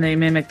when they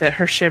mimic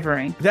her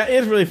shivering. That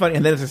is really funny,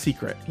 and then it's a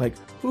secret, like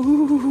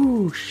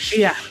ooh,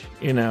 yeah,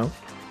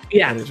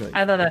 Yeah, that is right.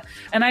 I thought that,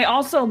 and I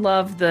also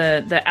love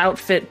the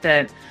outfit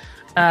that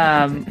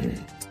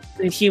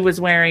he was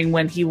wearing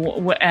when he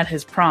at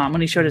his prom,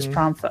 when he showed his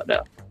prom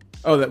photo.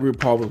 Oh, that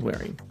RuPaul was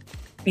wearing.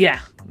 Yeah.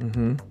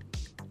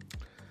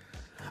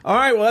 All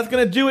right, well, that's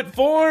going to do it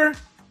for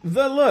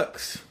the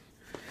looks.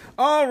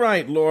 All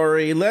right,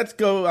 Lori, let's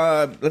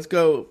go.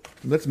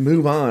 Let's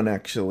move on,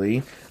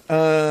 actually.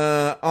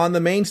 On the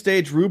main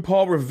stage,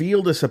 RuPaul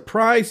revealed a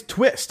surprise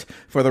twist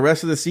for the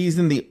rest of the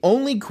season. The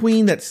only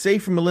queen that's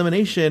safe from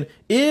elimination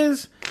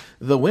is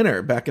the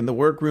winner. Back in the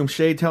workroom,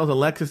 Shay tells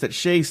Alexis that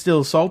Shay's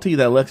still salty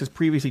that Alexis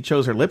previously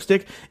chose her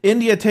lipstick.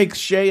 India takes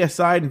Shay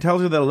aside and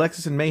tells her that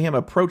Alexis and Mayhem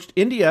approached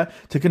India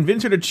to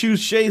convince her to choose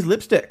Shay's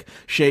lipstick.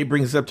 Shay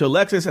brings it up to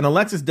Alexis, and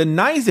Alexis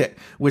denies it,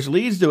 which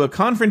leads to a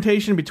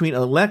confrontation between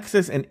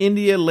Alexis and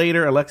India.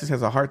 Later, Alexis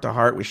has a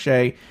heart-to-heart with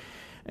Shay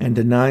and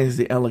denies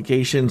the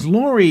allegations.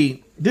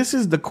 Lori, this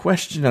is the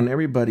question on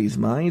everybody's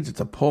minds. It's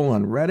a poll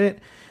on Reddit.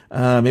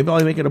 Maybe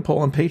I'll make it a poll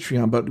on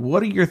Patreon, but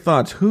what are your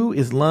thoughts? Who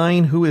is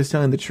lying? Who is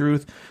telling the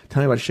truth?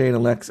 Tell me about Shay and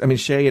Alexis.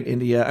 Shay and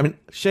India.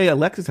 Shay,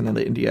 Alexis, and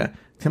India.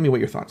 Tell me what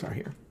your thoughts are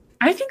here.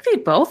 I think they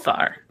both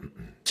are,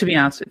 to be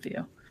honest with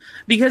you,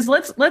 because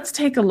let's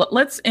take a look.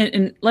 Let's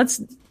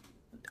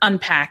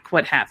unpack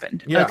what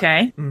happened. Yeah.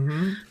 Okay.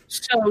 Mm-hmm.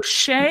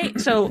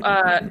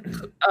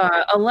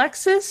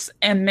 Alexis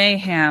and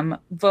Mayhem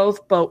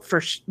both vote for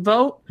Shay.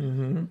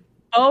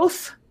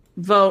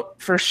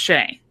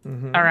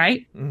 Mm-hmm. All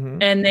right.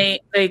 Mm-hmm. And they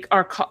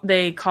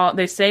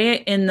say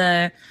it in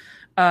the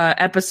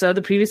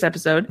the previous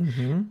episode.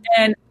 Mm-hmm.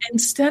 And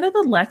instead of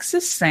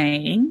Alexis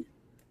saying,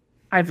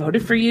 I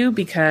voted for you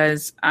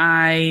because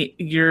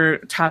you're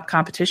top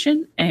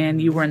competition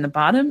and you were in the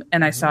bottom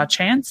and I saw a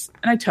chance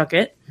and I took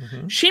it.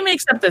 Mm-hmm. She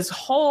makes up this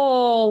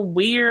whole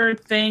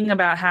weird thing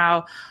about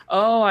how,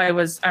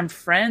 I'm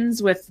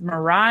friends with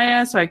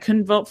Mariah, so I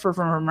couldn't vote for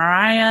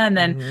Mariah. And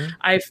then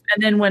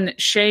then when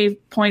Shay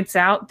points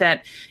out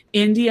that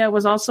India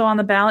was also on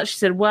the ballot, she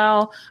said,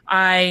 well,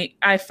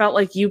 I felt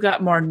like you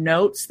got more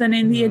notes than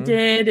India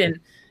did. And,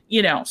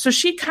 so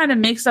she kind of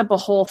makes up a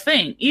whole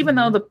thing, even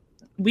though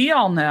we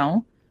all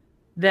know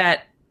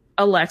that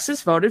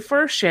Alexis voted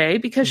for Shay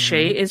because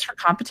Shay is her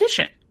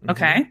competition.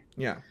 Okay.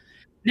 Yeah.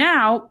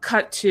 Now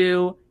cut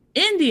to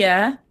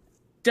India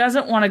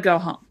doesn't want to go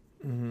home.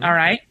 All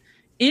right.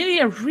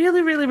 India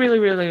really, really, really,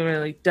 really,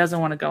 really doesn't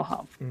want to go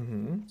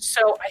home.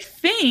 So I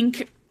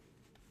think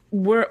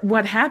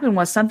what happened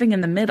was something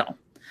in the middle.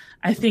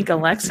 I think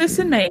Alexis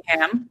and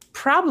Mayhem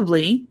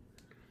probably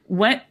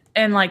went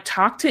and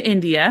talked to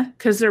India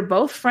because they're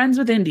both friends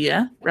with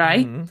India,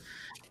 right?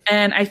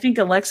 And I think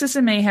Alexis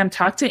and Mayhem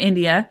talked to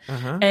India,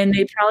 and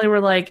they probably were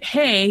like,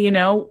 "Hey,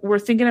 we're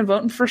thinking of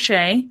voting for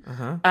Shay.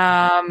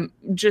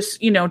 Just so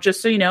you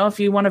know, if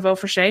you want to vote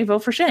for Shay,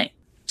 vote for Shay."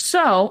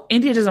 So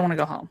India doesn't want to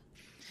go home,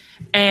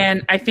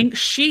 and I think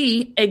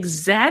she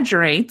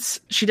exaggerates.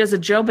 She does a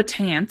Joe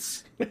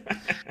Batance.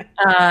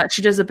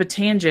 She does a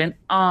batangent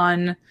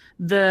on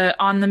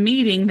the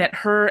meeting that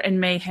her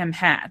and Mayhem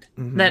had,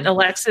 that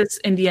Alexis,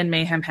 India, and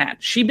Mayhem had.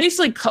 She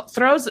basically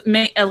throws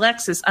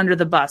Alexis under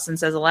the bus and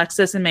says,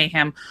 Alexis and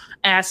Mayhem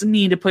asked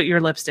me to put your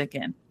lipstick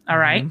in. All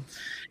right.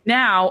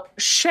 Now,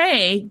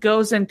 Shay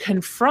goes and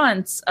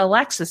confronts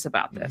Alexis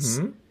about this.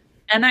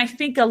 And I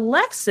think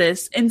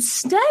Alexis,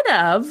 instead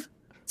of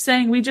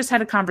saying we just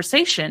had a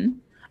conversation,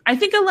 I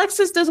think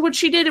Alexis does what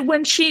she did the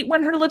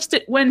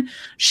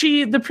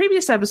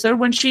previous episode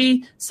when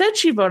she said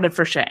she voted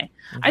for Shay.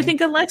 I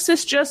think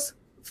Alexis just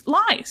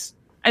lies.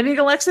 I think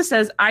Alexis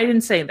says, I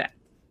didn't say that.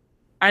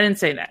 I didn't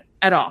say that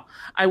at all.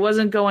 I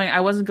wasn't going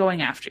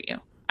after you.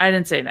 I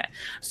didn't say that.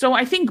 So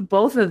I think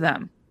both of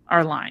them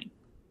are lying,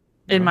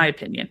 in my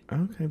opinion.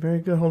 Okay, very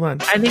good. Hold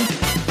on. I think.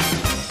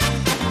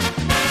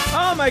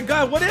 Oh my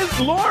God, what is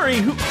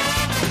Lori?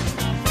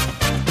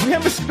 We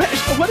have a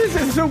special. What is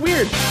this? It's so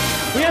weird.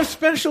 We have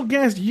special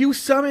guest. You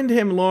summoned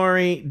him,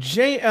 Lori.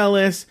 Jay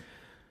Ellis.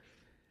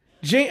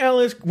 Jay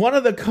Ellis, one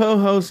of the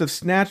co-hosts of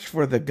Snatch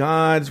for the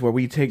Gods, where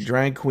we take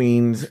drag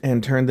queens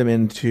and turn them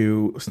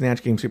into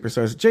Snatch Game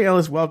superstars. Jay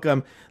Ellis,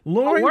 welcome.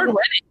 Lori,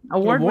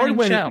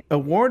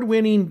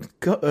 award-winning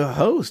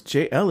host,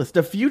 Jay Ellis.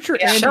 The future.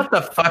 Yeah, shut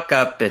the fuck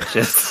up,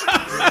 bitches.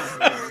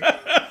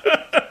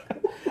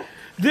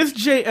 This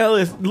Jay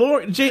Ellis,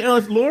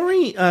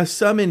 Lori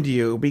summoned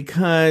you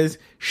because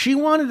she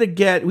wanted to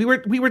get. We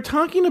were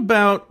talking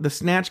about the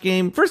Snatch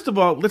Game. First of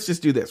all, let's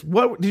just do this.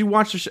 What did you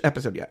watch the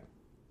episode yet?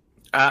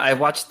 I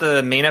watched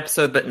the main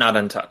episode, but not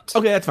Untucked.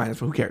 Okay, that's fine.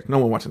 Who cares? No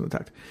one watches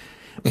Untucked.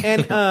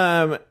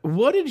 And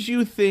what did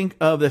you think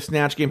of the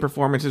Snatch Game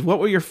performances? What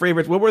were your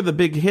favorites? What were the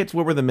big hits?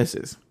 What were the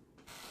misses?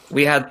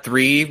 We had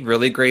 3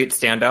 really great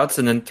standouts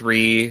and then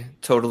 3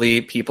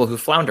 totally people who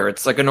flounder.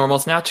 It's like a normal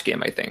Snatch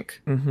Game, I think.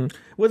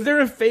 Was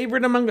there a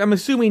favorite among... I'm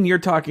assuming you're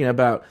talking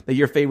about that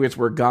your favorites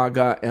were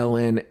Gaga,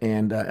 Ellen,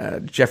 and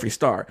Jeffree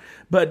Star.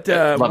 But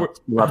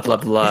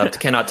loved.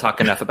 Cannot talk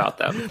enough about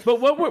them.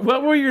 But what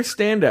were your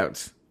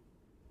standouts?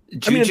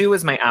 Juju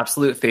was my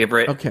absolute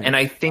favorite. Okay. And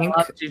I think...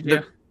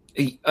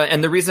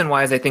 and the reason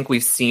why is I think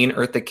we've seen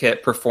Eartha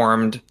Kitt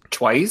performed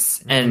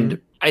twice,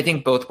 and I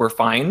think both were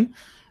fine.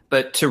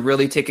 But to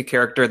really take a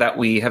character that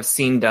we have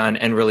seen done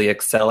and really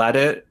excel at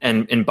it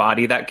and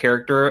embody that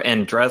character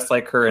and dress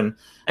like her. And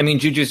I mean,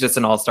 Juju's just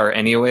an all-star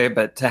anyway,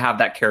 but to have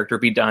that character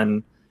be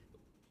done,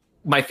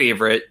 my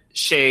favorite,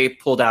 Shay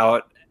pulled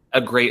out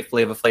a great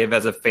Flava Flav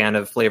as a fan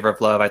of Flavor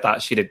of Love. I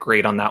thought she did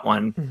great on that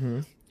one. Mm-hmm.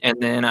 And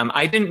then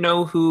I didn't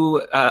know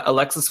who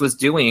Alexis was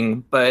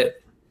doing,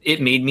 but it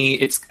made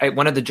me,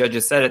 one of the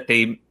judges said it,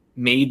 they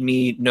made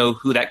me know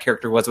who that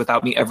character was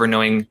without me ever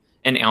knowing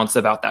an ounce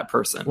about that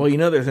person. Well,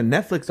 there's a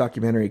Netflix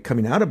documentary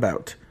coming out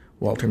about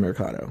Walter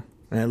Mercado.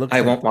 And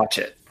I won't watch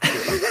it.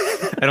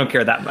 I don't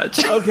care that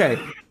much. Okay.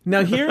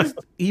 Now here's,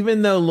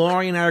 even though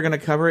Lori and I are going to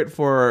cover it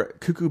for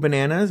Cuckoo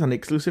Bananas on the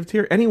exclusive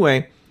tier.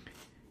 Anyway,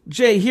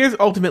 Jay, here's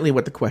ultimately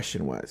what the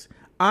question was.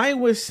 I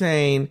was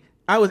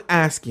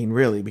asking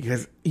really,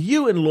 because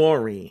you and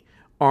Lori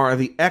are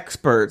the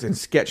experts in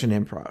sketch and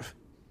improv.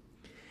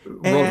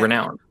 World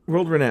renowned.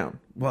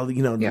 Well,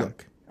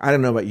 look. I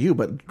don't know about you,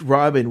 but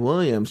Robin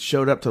Williams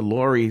showed up to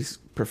Lori's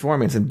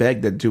performance and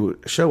begged to do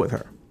a show with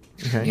her.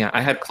 Okay? Yeah,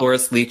 I had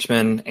Cloris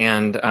Leachman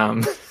and...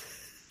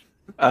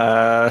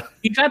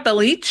 you got the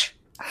leech?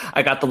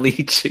 I got the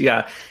leech,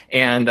 yeah.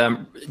 And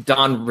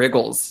Don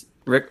Riggles.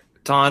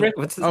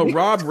 What's his name?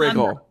 Rob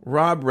Riggle.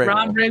 Rob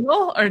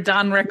Riggle or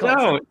Don Rickles?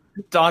 No,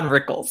 Don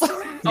Rickles.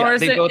 Yeah, or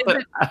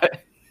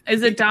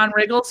is it Don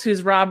Riggles,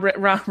 who's Rob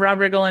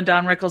Riggle and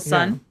Don Rickles'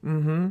 son? Yeah.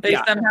 Mm-hmm. They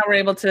somehow were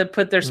able to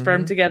put their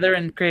sperm together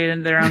and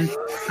create their own.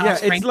 Yeah,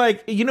 it's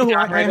like, who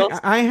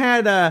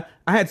I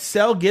had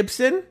Sel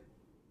Gibson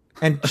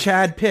and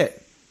Chad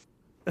Pitt.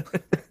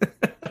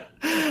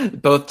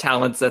 Both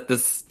talents that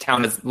this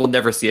town will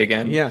never see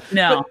again. Yeah,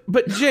 no.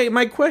 But Jay,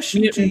 my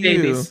question to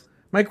you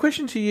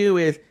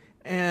is,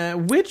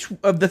 which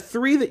of the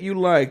three that you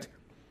liked,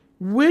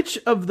 which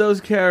of those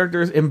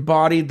characters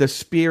embodied the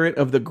spirit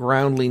of the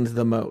Groundlings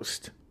the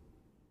most?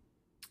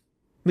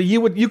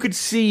 You could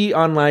see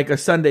on like a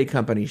Sunday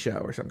Company show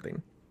or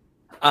something.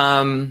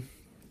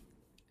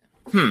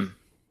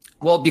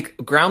 Well,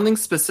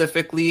 Groundlings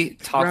specifically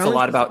talks a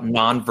lot about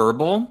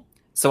nonverbal.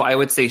 So I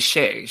would say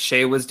Shay.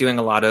 Shay was doing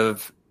a lot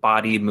of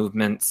body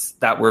movements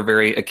that were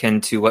very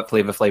akin to what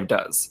Flava Flav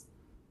does.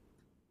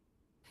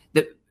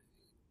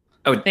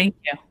 Thank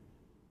you.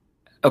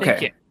 Okay.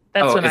 Thank you.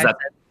 That's what I said.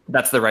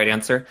 That's the right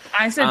answer.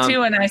 I said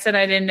too, and I said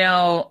I didn't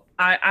know.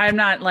 I'm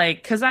not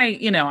like, because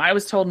I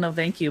was told no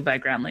thank you by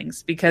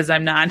Groundlings because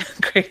I'm not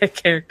great at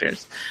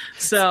characters.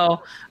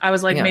 So I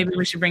was like, maybe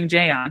we should bring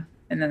Jay on.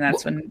 And then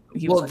that's when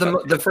he was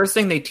the first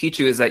thing they teach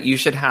you is that you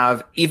should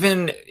have,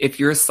 even if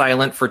you're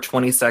silent for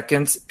 20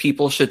 seconds,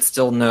 people should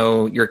still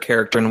know your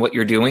character and what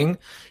you're doing.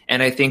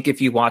 And I think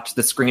if you watch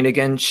the screen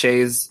again,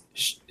 Shay's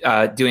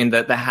doing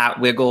the hat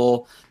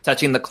wiggle,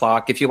 touching the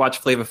clock. If you watch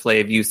Flava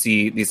Flav, you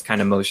see these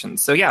kind of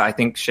motions. So yeah, I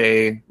think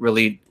Shay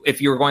really, if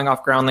you were going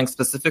off Groundlings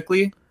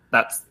specifically,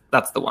 that's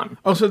the one.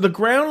 Oh, so the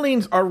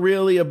Groundlings are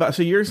really about,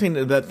 so you're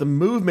saying that the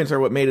movements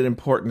are what made it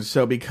important.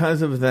 So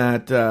because of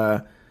that,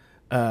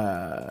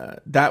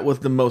 that was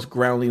the most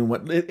Groundling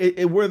one.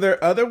 Were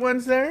there other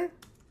ones there?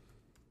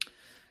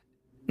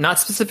 Not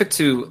specific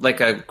to like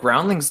a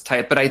Groundlings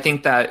type, but I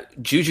think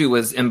that Juju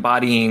was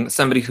embodying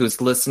somebody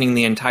who's listening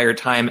the entire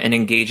time and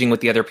engaging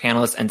with the other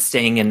panelists and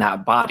staying in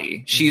that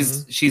body.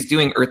 She's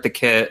doing Earth the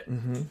Kit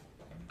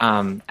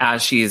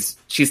as she's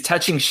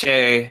touching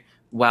Shay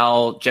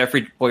while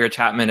Jeffrey Boyer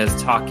Chapman is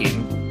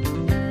talking.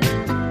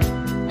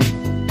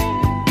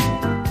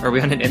 Are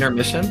we on an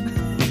intermission?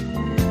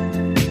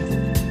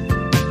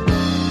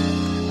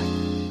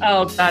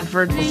 Oh God,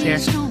 Virgil's here.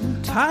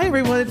 Hi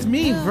everyone, it's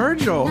me,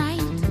 Virgil.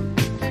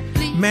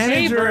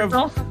 Manager of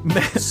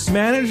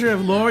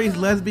Lori's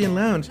Lesbian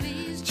Lounge.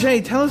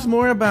 Jay, tell us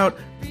more about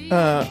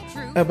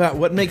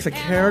what makes a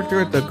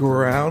character at the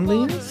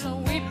Groundlings.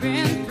 What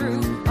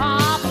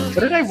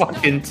did I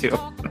walk into?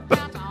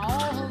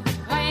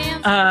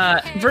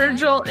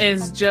 Virgil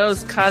is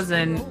Joe's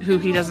cousin who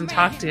he doesn't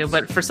talk to,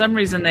 but for some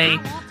reason they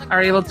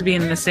are able to be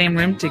in the same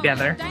room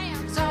together.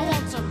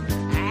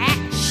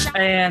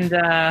 And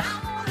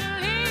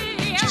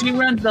she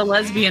runs the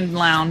lesbian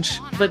lounge,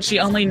 but she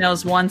only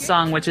knows one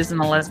song, which isn't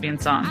a lesbian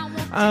song.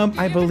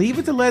 I believe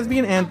it's a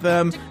lesbian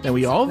anthem, and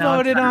we all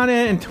voted on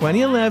it in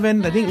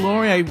 2011. I think,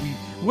 Lori,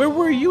 where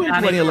were you in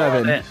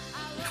 2011?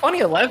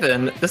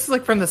 2011? This is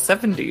like from the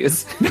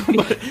 70s.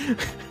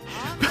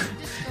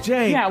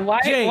 Jay. Yeah,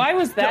 why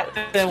was that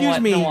excuse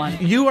me, the one?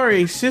 You are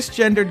a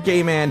cisgendered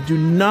gay man.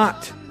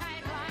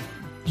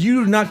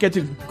 You do not get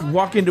to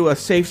walk into a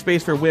safe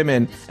space for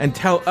women and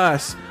tell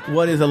us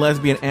what is a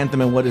lesbian anthem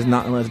and what is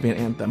not a lesbian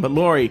anthem. But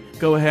Lori,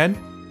 go ahead.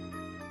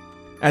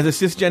 As a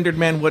cisgendered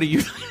man, what do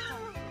you...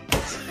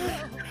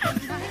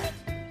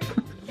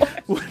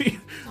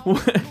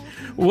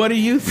 what do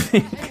you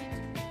think?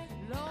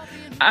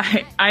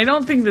 I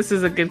don't think this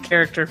is a good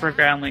character for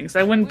Groundlings.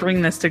 I wouldn't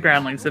bring this to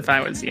Groundlings if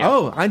I was you.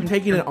 Oh, I'm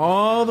taking it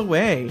all the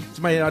way. It's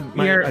my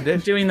You're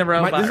audition. Doing the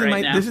robot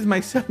now. This is my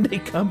Sunday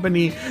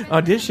Company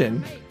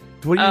audition.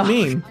 What do you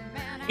mean?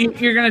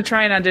 You're going to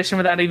try and audition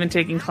without even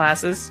taking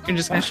classes? You're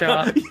just going to show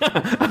up?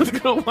 Yeah, I was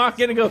going to walk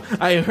in and go,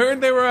 I heard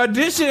there were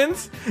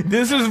auditions.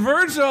 This is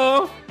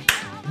Virgil.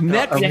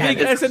 Next big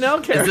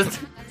SNL character. Is this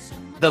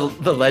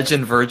the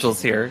legend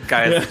Virgil's here.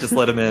 Guys, just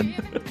let him in.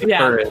 Yeah.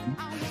 Her in.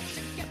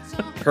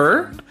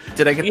 Her?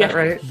 Did I get that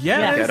right?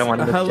 Yes. Okay, I don't want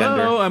to Hello,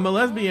 misgender. I'm a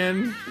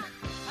lesbian.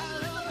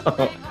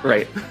 Oh,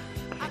 right.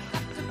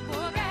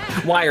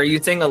 Why are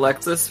you saying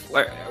Alexis?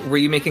 Were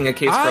you making a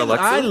case for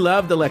Alexis? I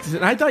loved Alexis,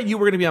 and I thought you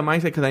were going to be on my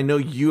side because I know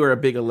you are a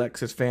big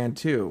Alexis fan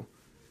too.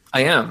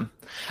 I am.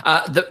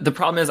 The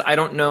problem is I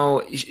don't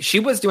know. She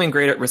was doing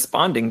great at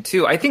responding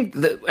too. I think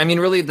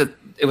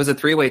it was a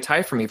three-way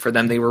tie for me for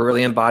them. They were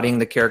really embodying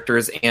the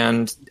characters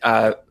and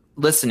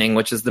listening,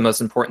 which is the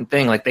most important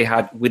thing. Like they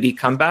had witty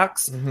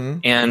comebacks,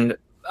 and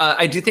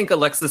I do think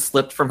Alexis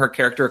slipped from her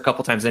character a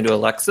couple times into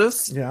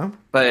Alexis. Yeah,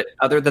 but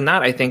other than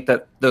that, I think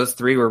that those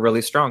three were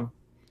really strong.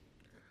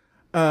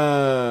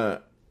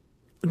 Let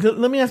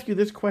me ask you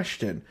this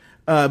question,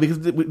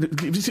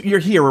 because you're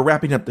here. We're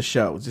wrapping up the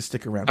show. Just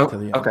stick around until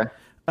the end. Okay.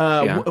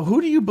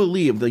 Who do you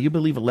believe? Do you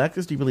believe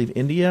Alexis? Do you believe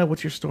India?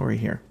 What's your story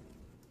here?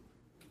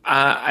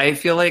 I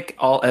feel like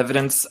all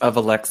evidence of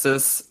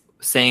Alexis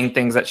saying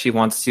things that she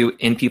wants to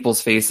in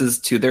people's faces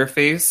to their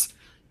face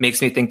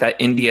makes me think that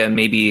India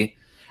maybe.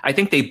 I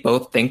think they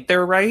both think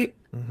they're right.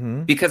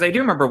 Because I do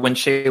remember when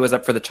Shay was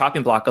up for the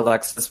chopping block,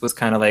 Alexis was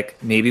kind of like,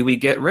 maybe we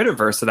get rid of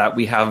her so that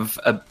we have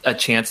a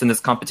chance in this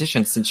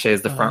competition since Shay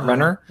is the front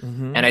runner.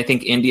 And I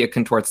think India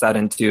contorts that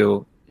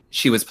into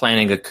she was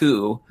planning a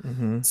coup.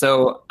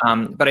 So,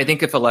 but I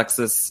think if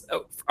Alexis,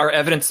 our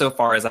evidence so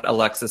far is that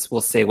Alexis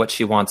will say what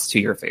she wants to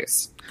your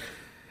face.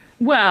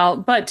 Well,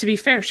 but to be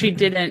fair, she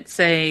didn't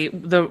say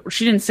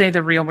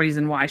the real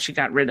reason why she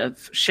got rid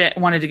of Shay,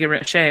 wanted to get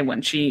rid of Shay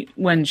when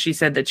she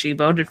said that she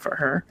voted for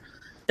her.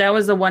 That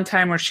was the one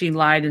time where she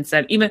lied and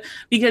said, even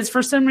because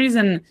for some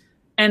reason,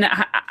 and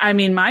I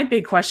mean, my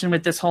big question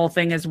with this whole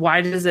thing is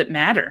why does it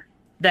matter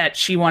that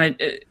she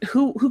wanted,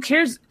 who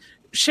cares?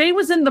 Shay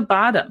was in the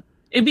bottom.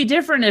 It'd be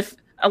different if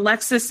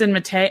Alexis and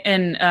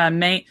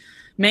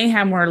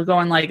Mayhem were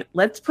going like,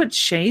 let's put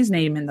Shay's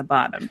name in the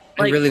bottom.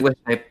 Like, I really wish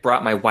I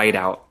brought my white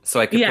out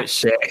so I could put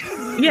Shay.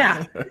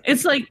 Yeah.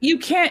 It's like, you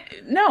can't,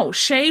 no,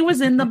 Shay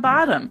was in the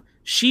bottom.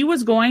 She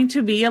was going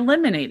to be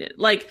eliminated.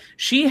 Like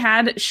she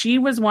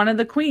was one of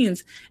the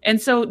queens. And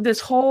so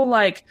this whole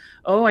like,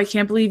 oh, I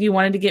can't believe you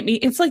wanted to get me.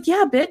 It's like,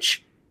 yeah,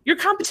 bitch, your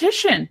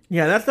competition.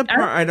 Yeah, that's the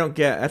part I don't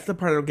get. That's the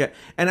part I don't get.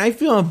 And I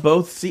feel on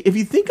both. If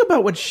you think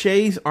about what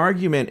Shay's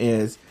argument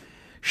is,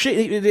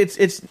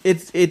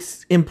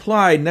 it's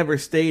implied, never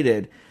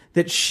stated,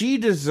 that she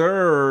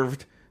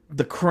deserved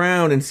the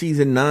crown in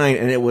season 9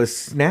 and it was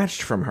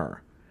snatched from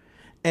her.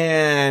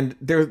 And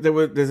there's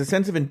a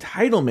sense of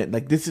entitlement,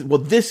 like this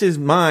is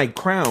my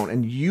crown,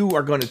 and you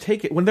are going to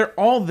take it when they're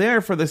all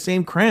there for the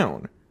same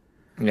crown.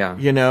 Yeah,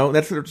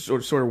 that's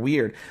sort of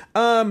weird.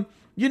 Let's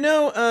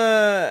move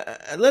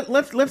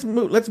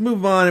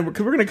on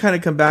because we're going to kind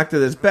of come back to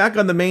this. Back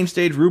on the main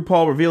stage,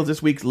 RuPaul reveals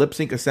this week's Lip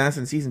Sync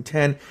Assassin season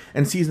 10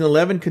 and season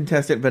 11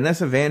 contestant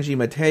Vanessa Vanjie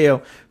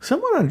Mateo.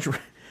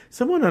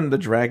 Someone on the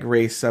Drag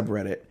Race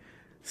subreddit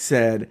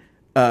said,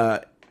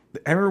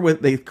 I remember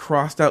when they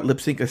crossed out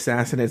Lip Sync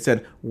Assassin and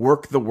said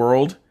 "Work the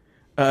World,"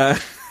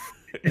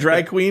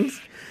 drag queens,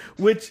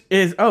 which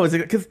is is it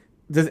because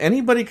does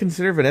anybody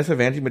consider Vanessa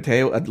Vanjie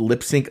Mateo a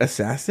lip sync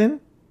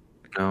assassin?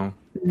 No,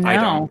 I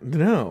don't.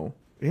 No,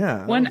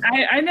 yeah. When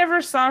I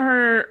never saw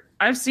her,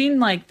 I've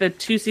seen like the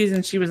 2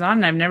 seasons she was on,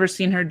 and I've never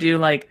seen her do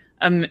like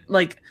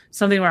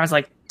something where I was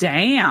like,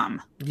 damn,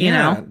 you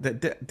know?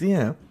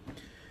 Yeah.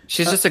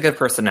 She's just a good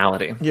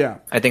personality. Yeah,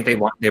 I think they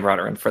brought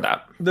her in for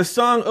that. The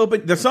song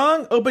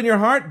 "Open Your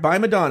Heart" by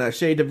Madonna.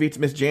 Shay defeats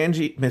Miss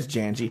Janji,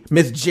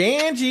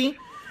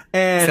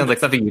 and sounds like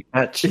something you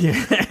catch. Yeah,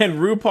 and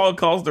RuPaul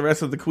calls the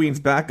rest of the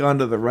queens back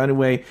onto the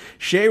runway.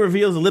 Shay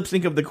reveals a lip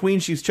sync of the queen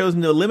she's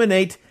chosen to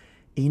eliminate,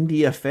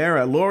 India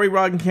Farah. Lori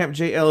Roggenkamp,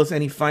 Jay Ellis.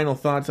 Any final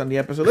thoughts on the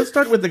episode? Let's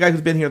start with the guy who's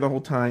been here the whole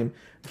time,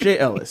 Jay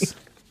Ellis.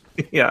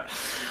 Yeah.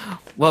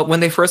 Well, when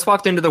they first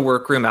walked into the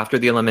workroom after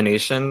the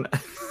elimination.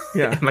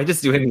 Yeah. Am I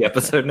just doing the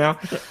episode now?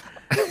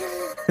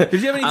 Did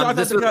you have any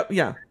thoughts on the cup?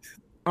 Yeah.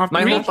 Why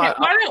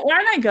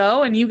don't I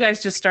go and you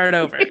guys just start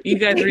over? You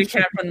guys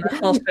recap from the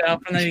whole show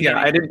from the beginning. Yeah,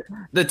 I didn't.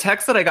 The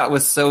text that I got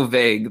was so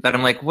vague that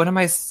I'm like, what am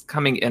I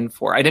coming in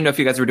for? I didn't know if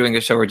you guys were doing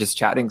a show or just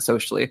chatting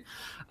socially.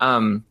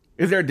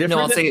 Is there a difference? No,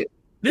 I'll say.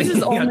 This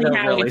is only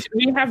how really.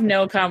 we have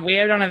we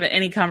don't have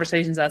any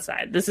conversations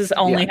outside. This is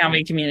only how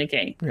we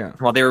communicate. Yeah.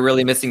 Well, they were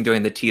really missing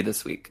doing the tea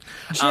this week.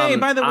 Jay,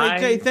 by the way,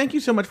 Jay, thank you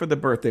so much for the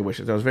birthday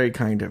wishes. That was very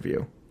kind of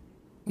you.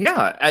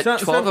 Yeah, at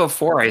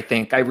 12:04, I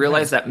think I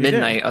realized at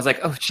midnight. I was like,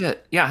 "Oh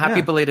shit! Yeah,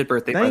 happy belated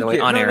birthday!" By the way,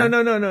 on air.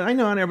 No. I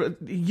know on air, but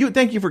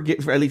thank you for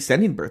at least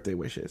sending birthday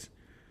wishes.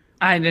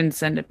 I didn't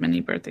send him any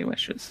birthday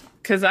wishes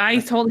because I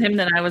told him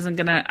that I was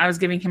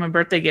giving him a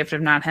birthday gift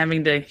of not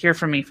having to hear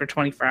from me for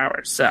 24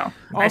 hours. So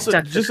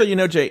also, just so you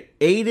know, Jay,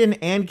 Aiden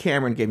and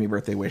Cameron gave me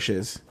birthday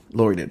wishes.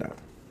 Lori did not.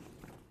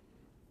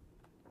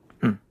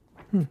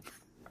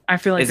 I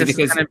feel like Is it this is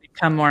because- going to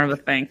become more of a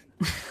thing.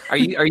 Are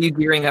you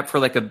gearing up for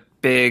like a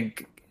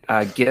big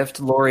gift,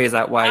 Lori? Is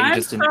that why you I'm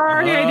just didn't?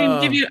 sorry, I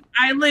didn't give you.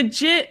 I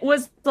legit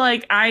was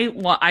like,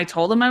 I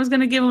told him I was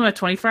going to give him a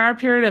 24-hour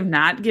period of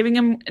not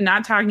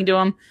talking to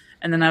him,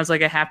 and then I was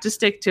like, I have to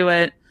stick to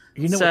it.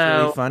 You know So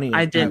what's really funny?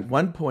 I did. At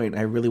one point,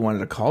 I really wanted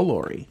to call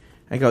Lori.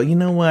 I go, you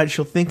know what?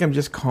 She'll think I'm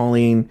just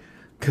calling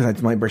because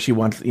it's my birthday. She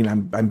wants,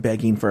 I'm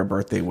begging for a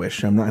birthday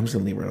wish. I'm just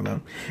gonna leave her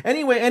alone.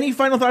 Anyway, any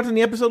final thoughts on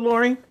the episode,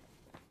 Lori?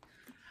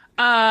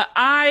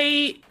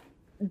 I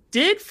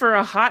did for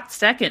a hot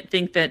second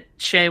think that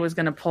Shay was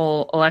going to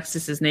pull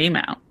Alexis's name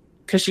out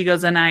because she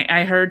goes, and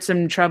I heard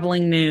some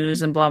troubling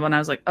news and blah blah. And I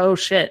was like, oh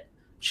shit,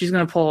 she's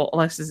going to pull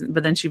Alexis.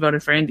 But then she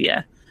voted for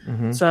India.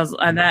 Mm-hmm. So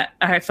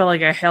I felt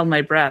like I held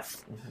my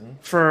breath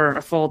for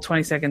a full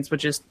 20 seconds,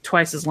 which is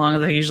twice as long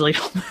as I usually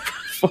hold my breath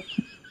for.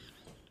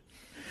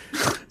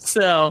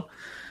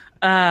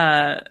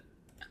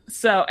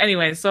 So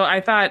anyway, so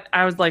I thought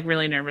I was like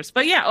really nervous,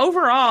 but yeah,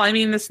 overall, I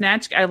mean, the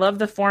Snatch, I love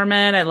the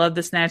format. I love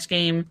the Snatch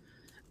game,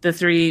 the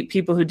three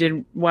people who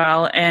did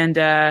well. And,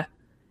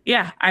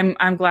 yeah,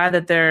 I'm glad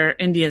that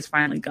India's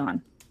finally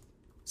gone.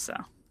 So,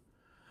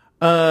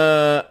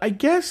 I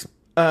guess,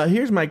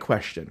 here's my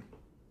question.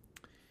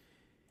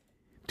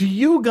 Do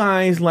you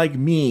guys, like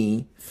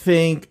me,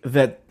 think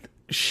that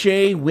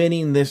Shay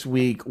winning this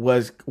week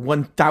was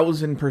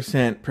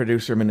 1000%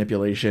 producer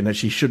manipulation, that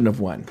she shouldn't have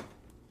won?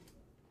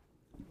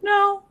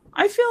 No,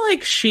 I feel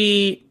like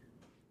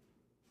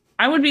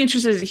I would be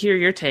interested to hear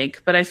your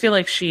take, but I feel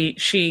like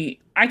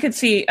I could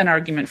see an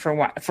argument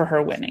for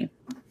her winning.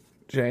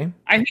 Jay?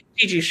 I think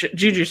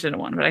Juju should have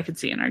won, but I could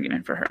see an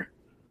argument for her.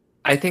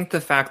 I think the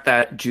fact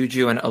that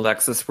Juju and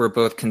Alexis were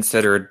both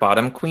considered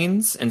bottom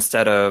queens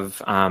instead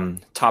of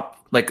top,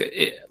 like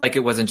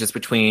it wasn't just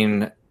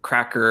between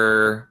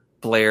Cracker,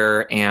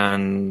 Blair,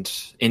 and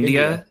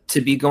India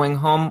to be going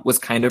home, was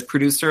kind of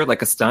producer,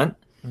 like a stunt,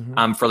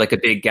 for like a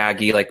big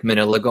gaggy like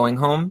Manila going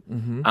home.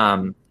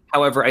 Mm-hmm.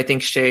 However, I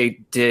think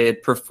Shay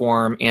did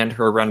perform, and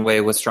her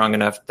runway was strong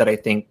enough that I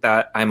think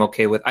that I'm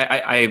okay with.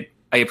 I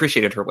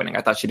appreciated her winning.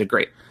 I thought she did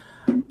great.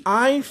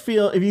 I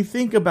feel, if you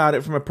think about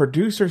it from a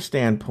producer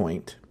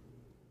standpoint,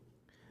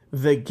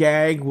 the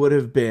gag would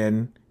have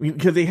been,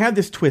 because they had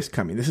this twist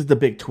coming. This is the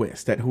big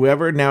twist, that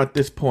whoever now at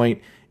this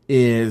point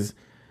is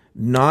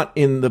not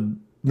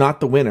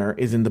the winner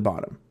is in the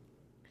bottom.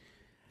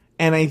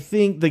 And I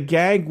think the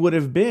gag would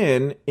have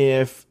been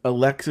if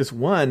Alexis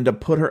won, to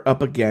put her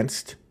up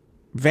against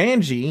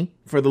Vanjie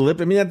for the lip.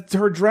 I mean, that's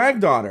her drag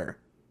daughter.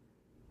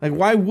 Like,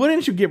 why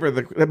wouldn't you give her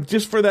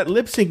just for that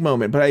lip sync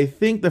moment? But I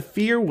think the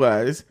fear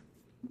was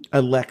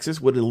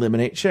Alexis would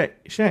eliminate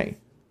Shay.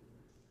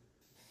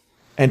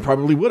 And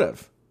probably would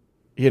have.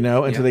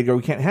 And so they go,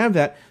 we can't have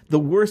that. The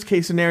worst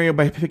case scenario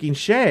by picking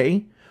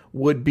Shay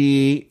would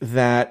be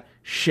that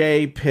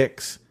Shay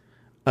picks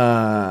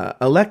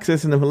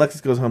Alexis, and if Alexis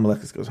goes home,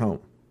 Alexis goes home.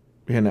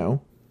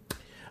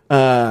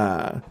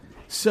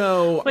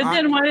 So, but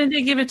then why didn't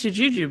they give it to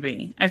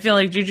Jujubee? I feel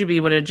like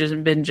Jujubee would have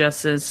just been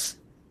just as,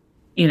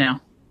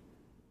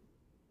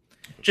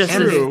 just as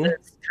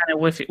kind of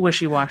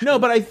wishy-washy. No,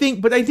 but I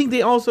think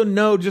they also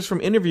know just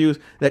from interviews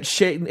that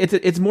Shay,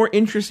 it's more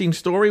interesting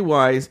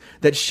story-wise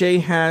that Shay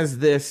has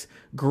this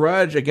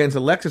grudge against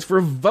Alexis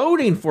for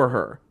voting for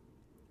her.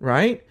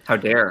 Right? How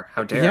dare.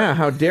 Yeah,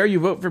 how dare you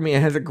vote for me?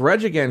 And has a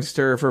grudge against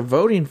her for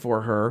voting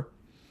for her.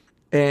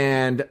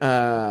 And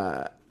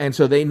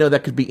so they know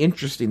that could be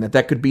interesting,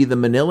 that could be the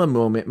Manila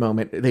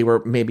moment they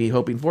were maybe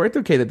hoping for. It's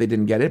okay that they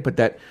didn't get it, but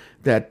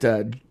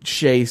that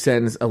Shay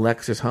sends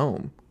Alexis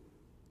home.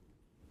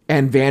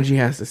 And Vanjie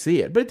has to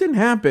see it. But it didn't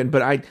happen.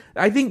 But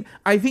I think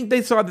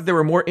they saw that there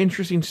were more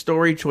interesting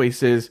story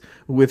choices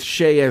with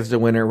Shay as the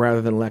winner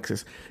rather than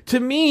Alexis. To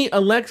me,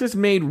 Alexis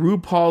made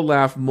RuPaul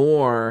laugh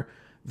more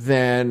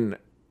than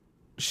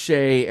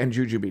Shay and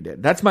Jujubee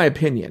did. That's my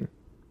opinion.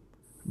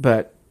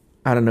 But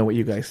I don't know what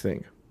you guys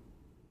think.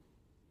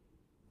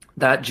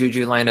 That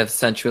Juju line of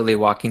sensually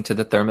walking to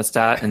the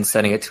thermostat and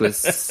setting it to a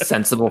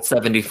sensible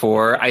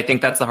 74, I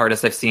think that's the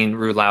hardest I've seen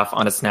Ru laugh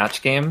on a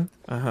Snatch game.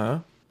 Uh-huh.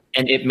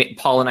 And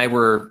Paul and I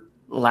were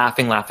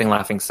laughing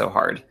so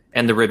hard.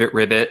 And the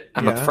ribbit,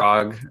 I'm a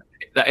frog.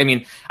 I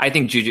mean, I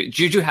think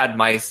Juju had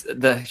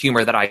the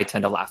humor that I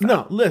tend to laugh at.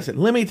 No, listen,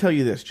 let me tell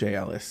you this, Jay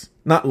Ellis.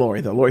 Not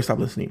Lori, though. Lori, stop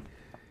listening.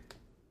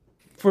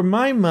 For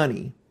my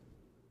money,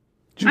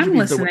 I'm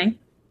listening.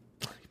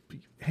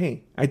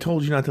 Hey, I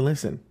told you not to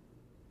listen.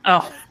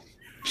 Oh.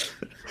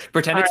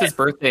 Pretend it's his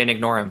birthday and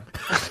ignore him.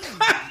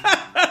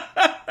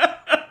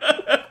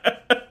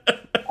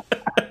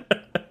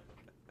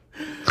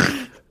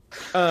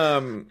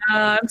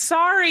 I'm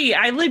sorry.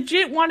 I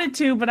legit wanted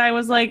to, but I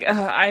was like,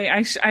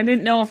 I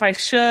didn't know if I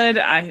should.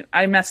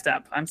 I messed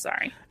up. I'm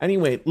sorry.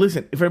 Anyway,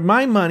 listen. For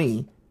my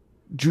money,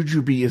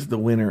 Jujubee is the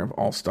winner of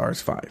All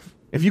Stars 5.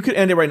 If you could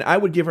end it right now, I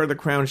would give her the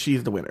crown.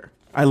 She's the winner.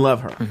 I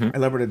love her. Mm-hmm. I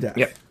love her to death.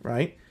 Yep.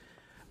 Right?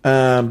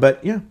 But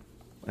yeah,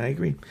 I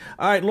agree.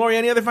 All right, Lori,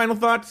 any other final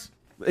thoughts?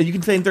 You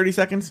can say in 30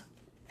 seconds.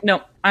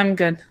 No, I'm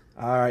good.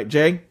 All right,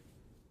 Jay?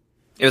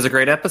 It was a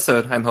great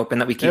episode. I'm hoping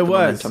that we keep the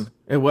momentum.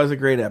 It was a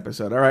great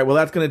episode. All right, well,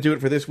 that's going to do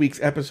it for this week's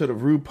episode of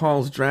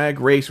RuPaul's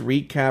Drag Race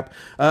Recap.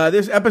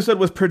 This episode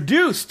was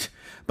produced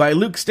by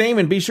Luke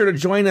Stamen. Be sure to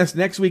join us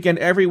next week and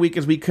every week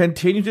as we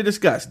continue to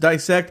discuss,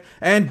 dissect,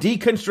 and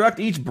deconstruct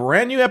each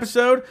brand new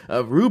episode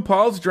of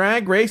RuPaul's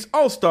Drag Race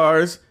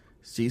All-Stars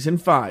Season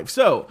 5.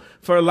 So,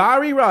 for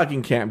Laurie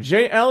Roggenkamp,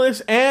 Jay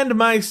Ellis, and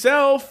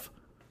myself,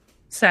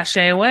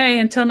 sashay away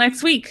until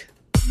next week.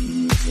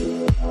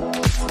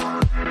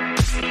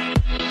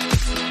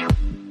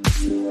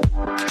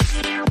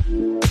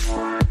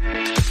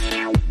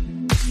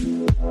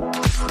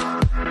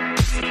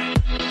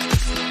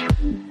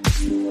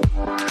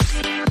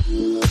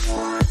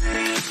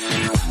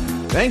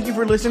 Thank you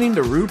for listening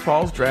to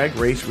RuPaul's Drag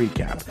Race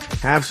Recap.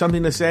 Have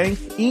something to say?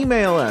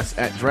 Email us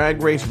at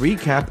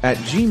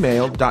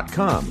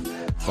dragracerecap@gmail.com.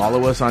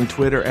 Follow us on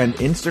Twitter and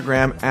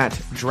Instagram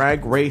at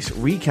Drag Race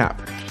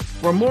Recap.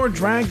 For more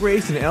Drag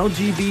Race and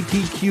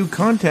LGBTQ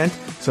content,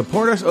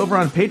 support us over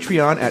on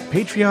Patreon at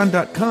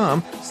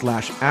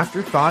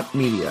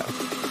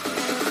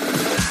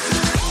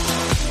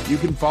patreon.com/afterthoughtmedia. You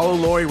can follow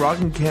Laurie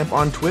Roggenkamp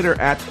on Twitter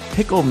at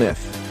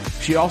PickleMyth.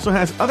 She also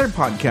has other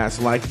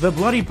podcasts like The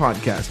Bloody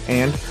Podcast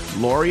and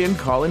Laurie and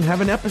Colin Have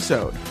an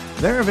Episode.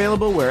 They're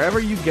available wherever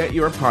you get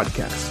your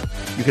podcasts.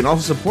 You can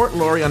also support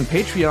Laurie on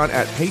Patreon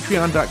at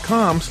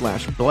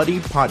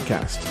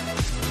patreon.com/bloodypodcast.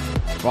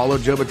 Follow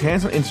Joe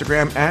Batance on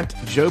Instagram at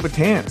Joe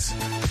Batance.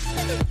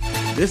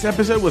 This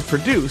episode was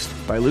produced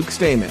by Luke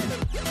Stamen.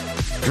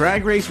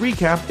 Drag Race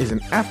Recap is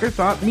an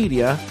Afterthought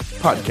Media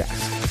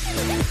podcast.